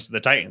Vrabel brings to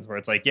the Titans, where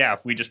it's like, yeah,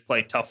 if we just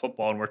play tough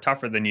football and we're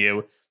tougher than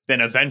you,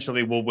 then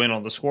eventually we'll win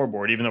on the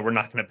scoreboard, even though we're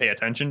not going to pay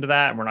attention to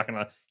that, and we're not going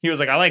to. He was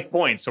like, I like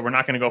points, so we're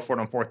not going to go for it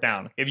on fourth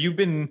down. Have you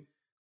been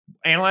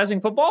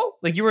analyzing football?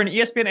 Like, you were an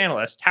ESPN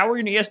analyst. How are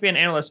you an ESPN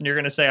analyst and you're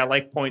going to say I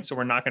like points, so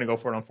we're not going to go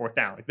for it on fourth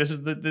down? Like, this is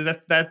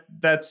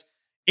that's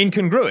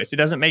incongruous. It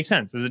doesn't make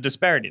sense. There's a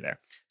disparity there.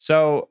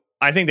 So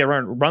I think they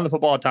run the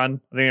football a ton. I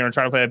think they're going to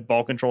try to play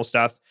ball control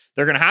stuff.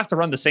 They're going to have to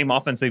run the same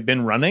offense they've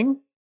been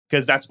running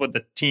because that's what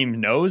the team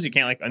knows. You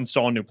can't, like,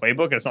 install a new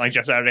playbook. It's not like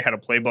Jeff Saturday had a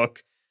playbook.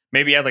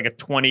 Maybe he had, like, a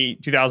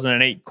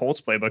 2008 Colts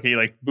playbook he,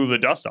 like, blew the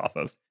dust off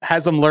of.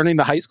 Has him learning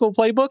the high school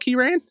playbook he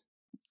ran?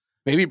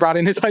 Maybe he brought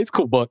in his high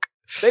school book.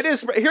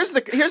 Here's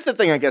the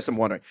thing I guess I'm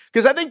wondering,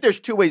 because I think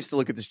there's two ways to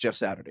look at this Jeff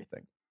Saturday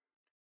thing.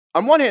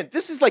 On one hand,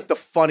 this is, like, the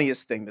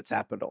funniest thing that's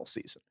happened all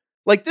season.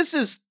 Like, this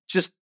is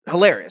just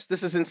hilarious.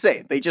 This is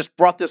insane. They just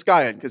brought this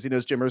guy in because he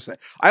knows Jim Irsay.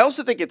 I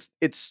also think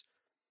it's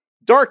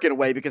dark in a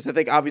way because I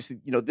think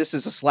obviously, you know, this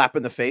is a slap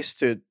in the face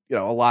to, you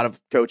know, a lot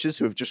of coaches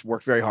who have just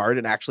worked very hard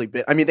and actually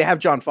been. I mean, they have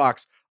John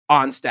Fox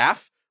on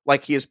staff,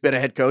 like he has been a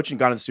head coach and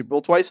gone to the Super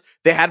Bowl twice.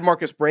 They had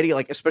Marcus Brady,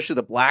 like especially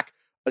the black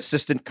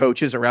assistant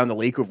coaches around the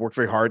league who have worked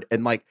very hard.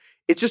 And like,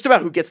 it's just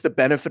about who gets the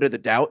benefit of the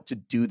doubt to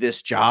do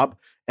this job.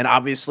 And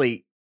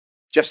obviously,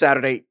 Jeff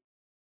Saturday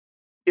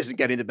isn't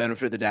getting the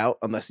benefit of the doubt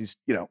unless he's,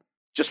 you know,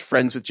 just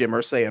friends with Jim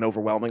Irsay, and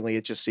overwhelmingly,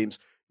 it just seems,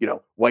 you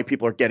know, white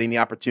people are getting the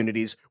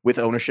opportunities with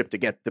ownership to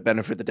get the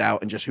benefit of the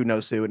doubt, and just who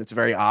knows who, and it's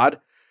very odd.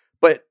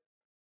 But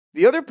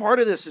the other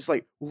part of this is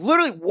like,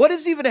 literally, what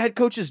is even a head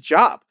coach's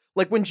job?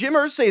 Like when Jim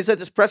Irsay is at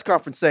this press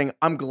conference saying,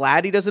 I'm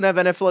glad he doesn't have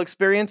NFL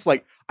experience.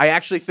 Like I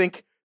actually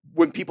think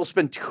when people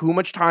spend too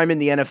much time in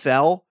the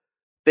NFL,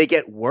 they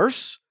get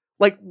worse.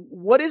 Like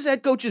what is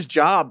head coach's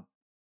job?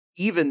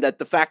 Even that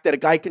the fact that a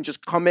guy can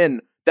just come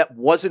in that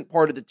wasn't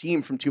part of the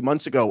team from 2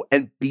 months ago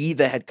and be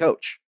the head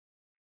coach.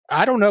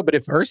 I don't know, but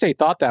if Irsay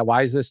thought that,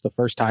 why is this the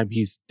first time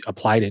he's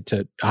applied it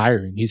to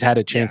hiring? He's had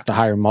a chance to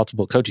hire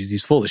multiple coaches.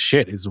 He's full of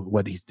shit is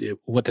what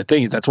the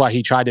thing is. That's why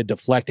he tried to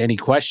deflect any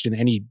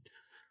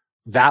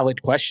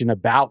valid question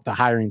about the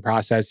hiring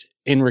process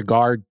in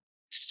regard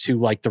to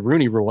like the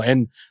Rooney Rule.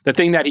 And the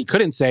thing that he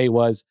couldn't say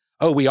was,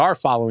 oh, we are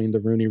following the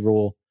Rooney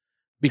Rule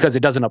because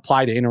it doesn't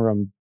apply to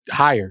interim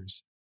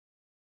hires.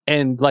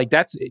 And like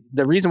that's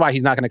the reason why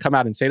he's not going to come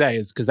out and say that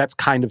is because that's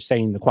kind of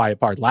saying the quiet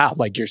part loud.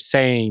 Like you're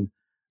saying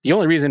the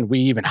only reason we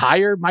even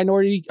hire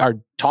minority or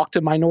talk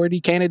to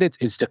minority candidates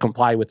is to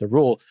comply with the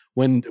rule.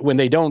 When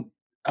they don't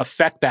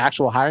affect the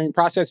actual hiring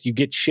process, you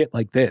get shit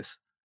like this.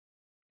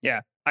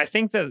 Yeah, I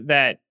think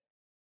that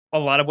a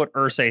lot of what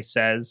Irsay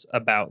says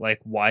about like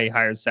why he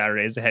hired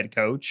Saturday as a head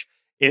coach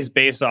is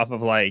based off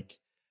of like,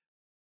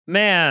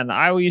 man,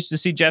 I used to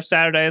see Jeff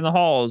Saturday in the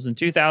halls in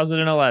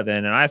 2011,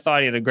 and I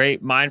thought he had a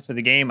great mind for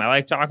the game. I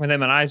like talking with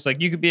him, and I was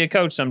like, you could be a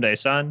coach someday,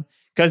 son.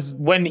 Because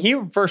when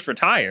he first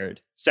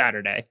retired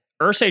Saturday,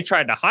 Irsay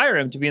tried to hire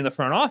him to be in the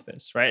front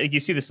office, right? Like you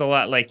see this a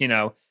lot, like, you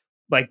know,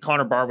 like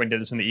Connor Barwin did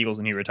this from the Eagles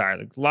when he retired.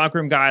 Like the locker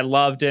room guy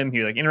loved him.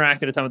 He like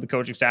interacted a ton with the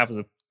coaching staff, was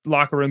a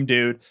locker room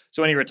dude.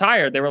 So when he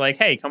retired, they were like,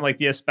 hey, come like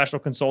be a special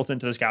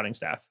consultant to the scouting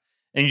staff.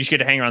 And you just get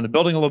to hang around the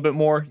building a little bit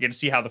more. You get to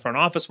see how the front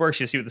office works.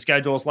 You see what the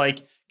schedule is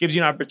like. Gives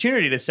you an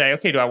opportunity to say,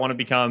 okay, do I want to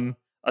become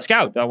a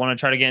scout? Do I want to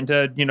try to get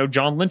into, you know,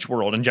 John Lynch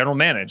world and general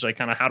manage? Like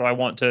kind of how do I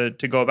want to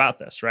go about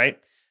this, right?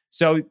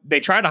 So they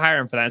tried to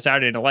hire him for that.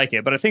 Saturday didn't like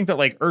it. But I think that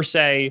like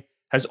Irsay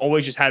has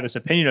always just had this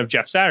opinion of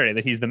Jeff Saturday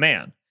that he's the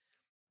man.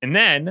 And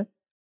then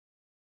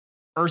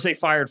Irsay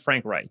fired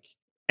Frank Reich.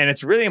 And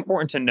it's really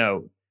important to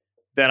note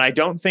that I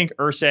don't think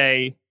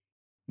Irsay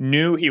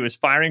knew he was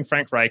firing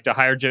Frank Reich to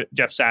hire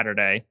Jeff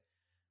Saturday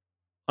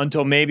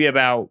until maybe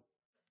about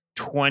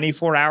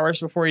 24 hours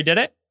before he did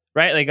it,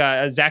 right?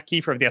 Like Zach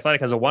Kiefer of The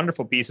Athletic has a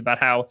wonderful piece about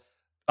how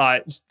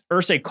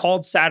Irsay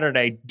called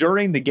Saturday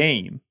during the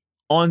game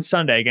on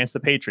Sunday against the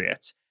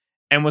Patriots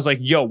and was like,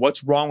 yo,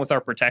 what's wrong with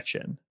our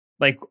protection?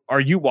 Like, are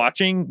you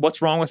watching?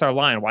 What's wrong with our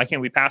line? Why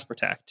can't we pass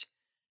protect?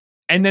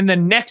 And then the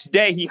next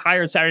day he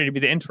hired Saturday to be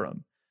the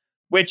interim,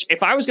 which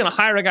if I was going to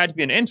hire a guy to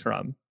be an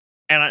interim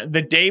and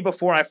the day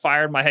before I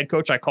fired my head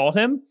coach, I called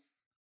him,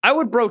 I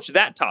would broach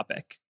that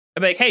topic. I'd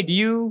be like, hey, do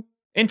you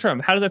interim?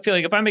 How does it feel?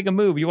 Like if I make a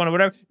move, you want to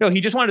whatever? No,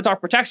 he just wanted to talk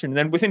protection. And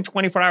then within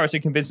 24 hours, he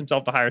convinced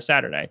himself to hire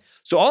Saturday.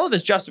 So all of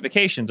his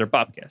justifications are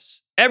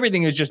bupkis.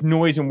 Everything is just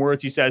noise and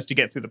words he says to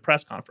get through the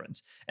press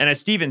conference. And as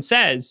Steven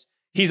says,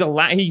 he's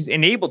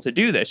enabled to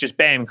do this. Just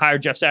bang, hire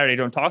Jeff Saturday,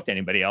 don't talk to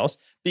anybody else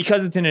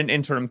because it's in an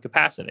interim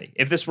capacity.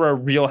 If this were a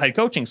real head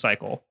coaching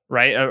cycle,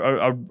 right,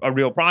 a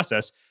real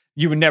process,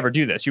 you would never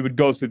do this. You would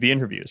go through the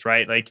interviews,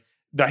 right? Like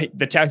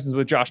the Texans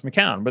with Josh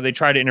McCown, where they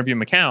tried to interview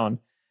McCown.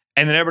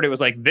 And then everybody was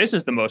like, this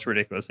is the most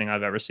ridiculous thing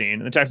I've ever seen.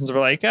 And the Texans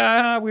were like,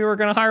 we were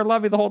going to hire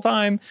Lovey the whole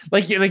time.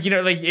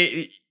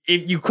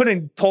 You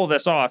couldn't pull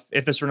this off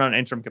if this were not an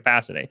interim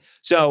capacity.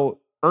 So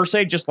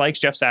Irsay just likes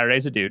Jeff Saturday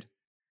as a dude.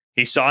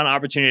 He saw an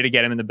opportunity to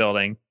get him in the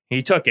building.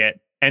 He took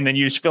it. And then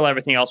you just fill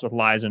everything else with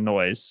lies and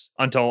noise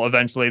until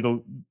eventually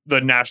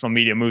the national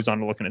media moves on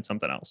to looking at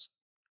something else.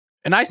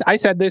 And I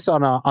said this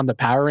on the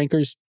Power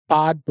Rankers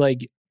pod,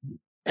 like,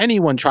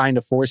 anyone trying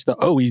to force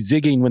he's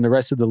zigging when the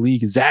rest of the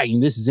league is zagging.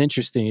 This is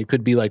interesting. It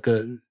could be like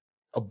a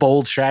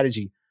bold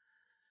strategy.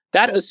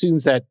 That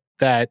assumes that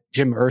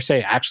Jim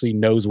Irsay actually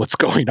knows what's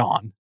going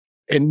on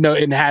and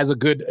has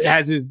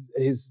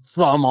his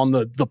thumb on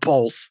the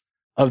pulse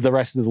of the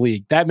rest of the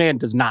league. That man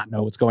does not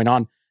know what's going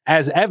on,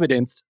 as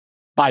evidenced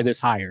by this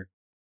hire.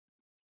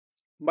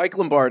 Mike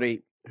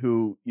Lombardi,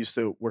 who used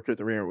to work at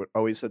the Ringer,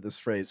 always said this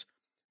phrase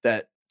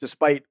that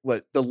despite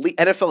what the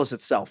NFL is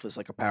itself is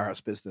like a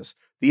powerhouse business,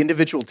 the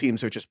individual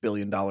teams are just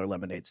billion-dollar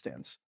lemonade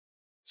stands.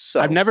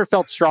 So I've never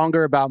felt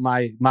stronger about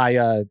my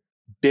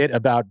bit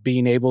about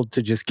being able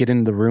to just get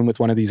in the room with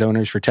one of these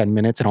owners for 10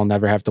 minutes and I'll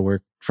never have to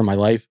work for my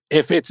life.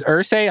 If it's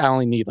Irsay, I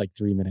only need like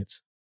 3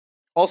 minutes.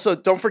 Also,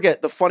 don't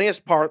forget, the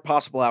funniest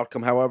possible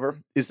outcome, however,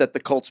 is that the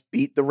Colts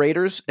beat the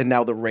Raiders, and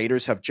now the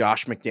Raiders have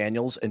Josh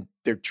McDaniels, and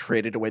they're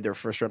traded away their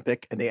first-round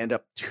pick, and they end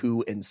up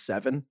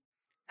 2-7.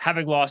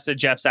 Having lost to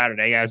Jeff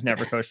Saturday, I was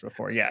never coached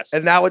before, yes.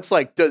 And now it's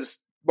like, does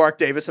Mark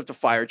Davis have to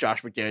fire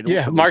Josh McDaniels?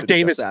 Yeah, Mark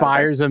Davis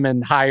fires him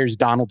and hires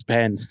Donald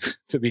Penn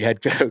to be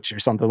head coach or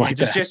something like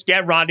that. Just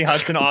get Rodney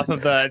Hudson off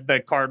of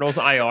the Cardinals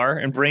IR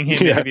and bring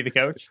him in to be the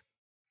coach.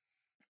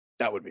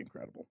 That would be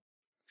incredible.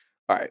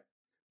 All right.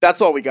 That's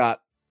all we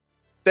got.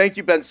 Thank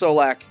you, Ben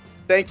Solak.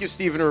 Thank you,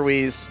 Stephen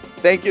Ruiz.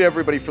 Thank you to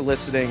everybody for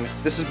listening.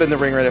 This has been the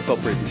Ringer NFL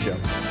Preview Show.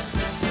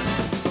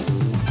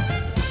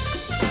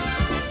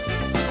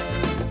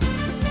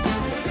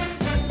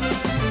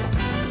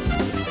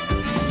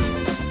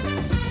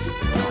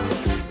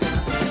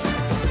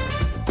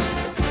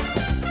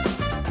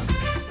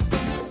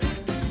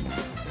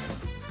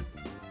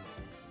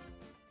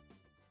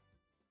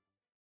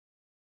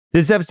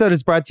 This episode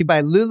is brought to you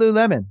by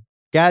Lululemon.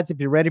 Guys, if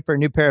you're ready for a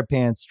new pair of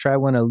pants, try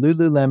one of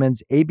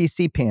Lululemon's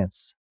ABC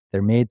pants.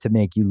 They're made to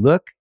make you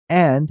look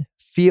and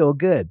feel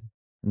good.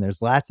 And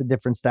there's lots of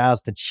different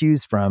styles to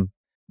choose from.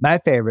 My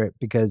favorite,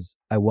 because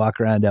I walk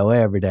around LA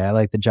every day, I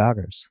like the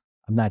joggers.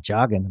 I'm not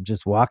jogging, I'm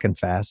just walking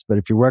fast. But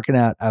if you're working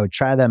out, I would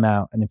try them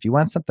out. And if you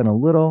want something a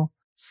little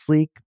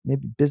sleek,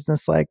 maybe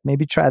business-like,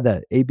 maybe try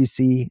the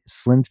ABC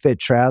Slim Fit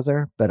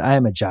trouser. But I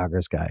am a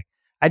joggers guy.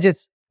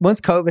 Once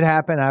COVID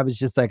happened, I was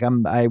just like,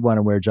 I want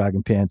to wear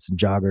jogging pants and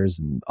joggers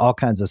and all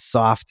kinds of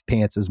soft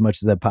pants as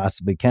much as I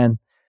possibly can,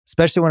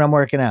 especially when I'm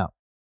working out.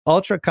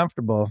 Ultra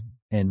comfortable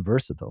and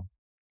versatile.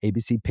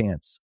 ABC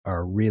pants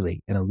are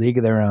really in a league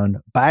of their own.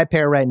 Buy a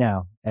pair right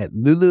now at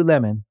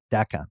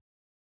lululemon.com.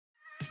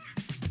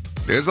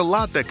 There's a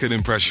lot that could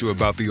impress you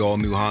about the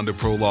all-new Honda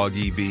Prologue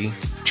EV.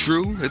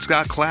 True, it's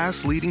got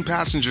class-leading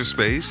passenger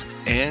space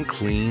and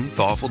clean,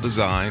 thoughtful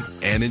design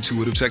and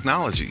intuitive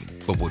technology.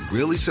 But what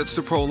really sets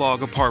the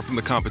Prologue apart from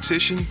the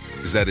competition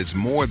is that it's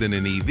more than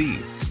an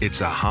EV.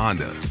 It's a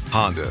Honda.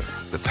 Honda,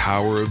 the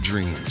power of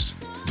dreams.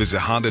 Visit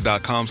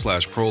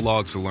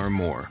honda.com/prologue to learn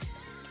more.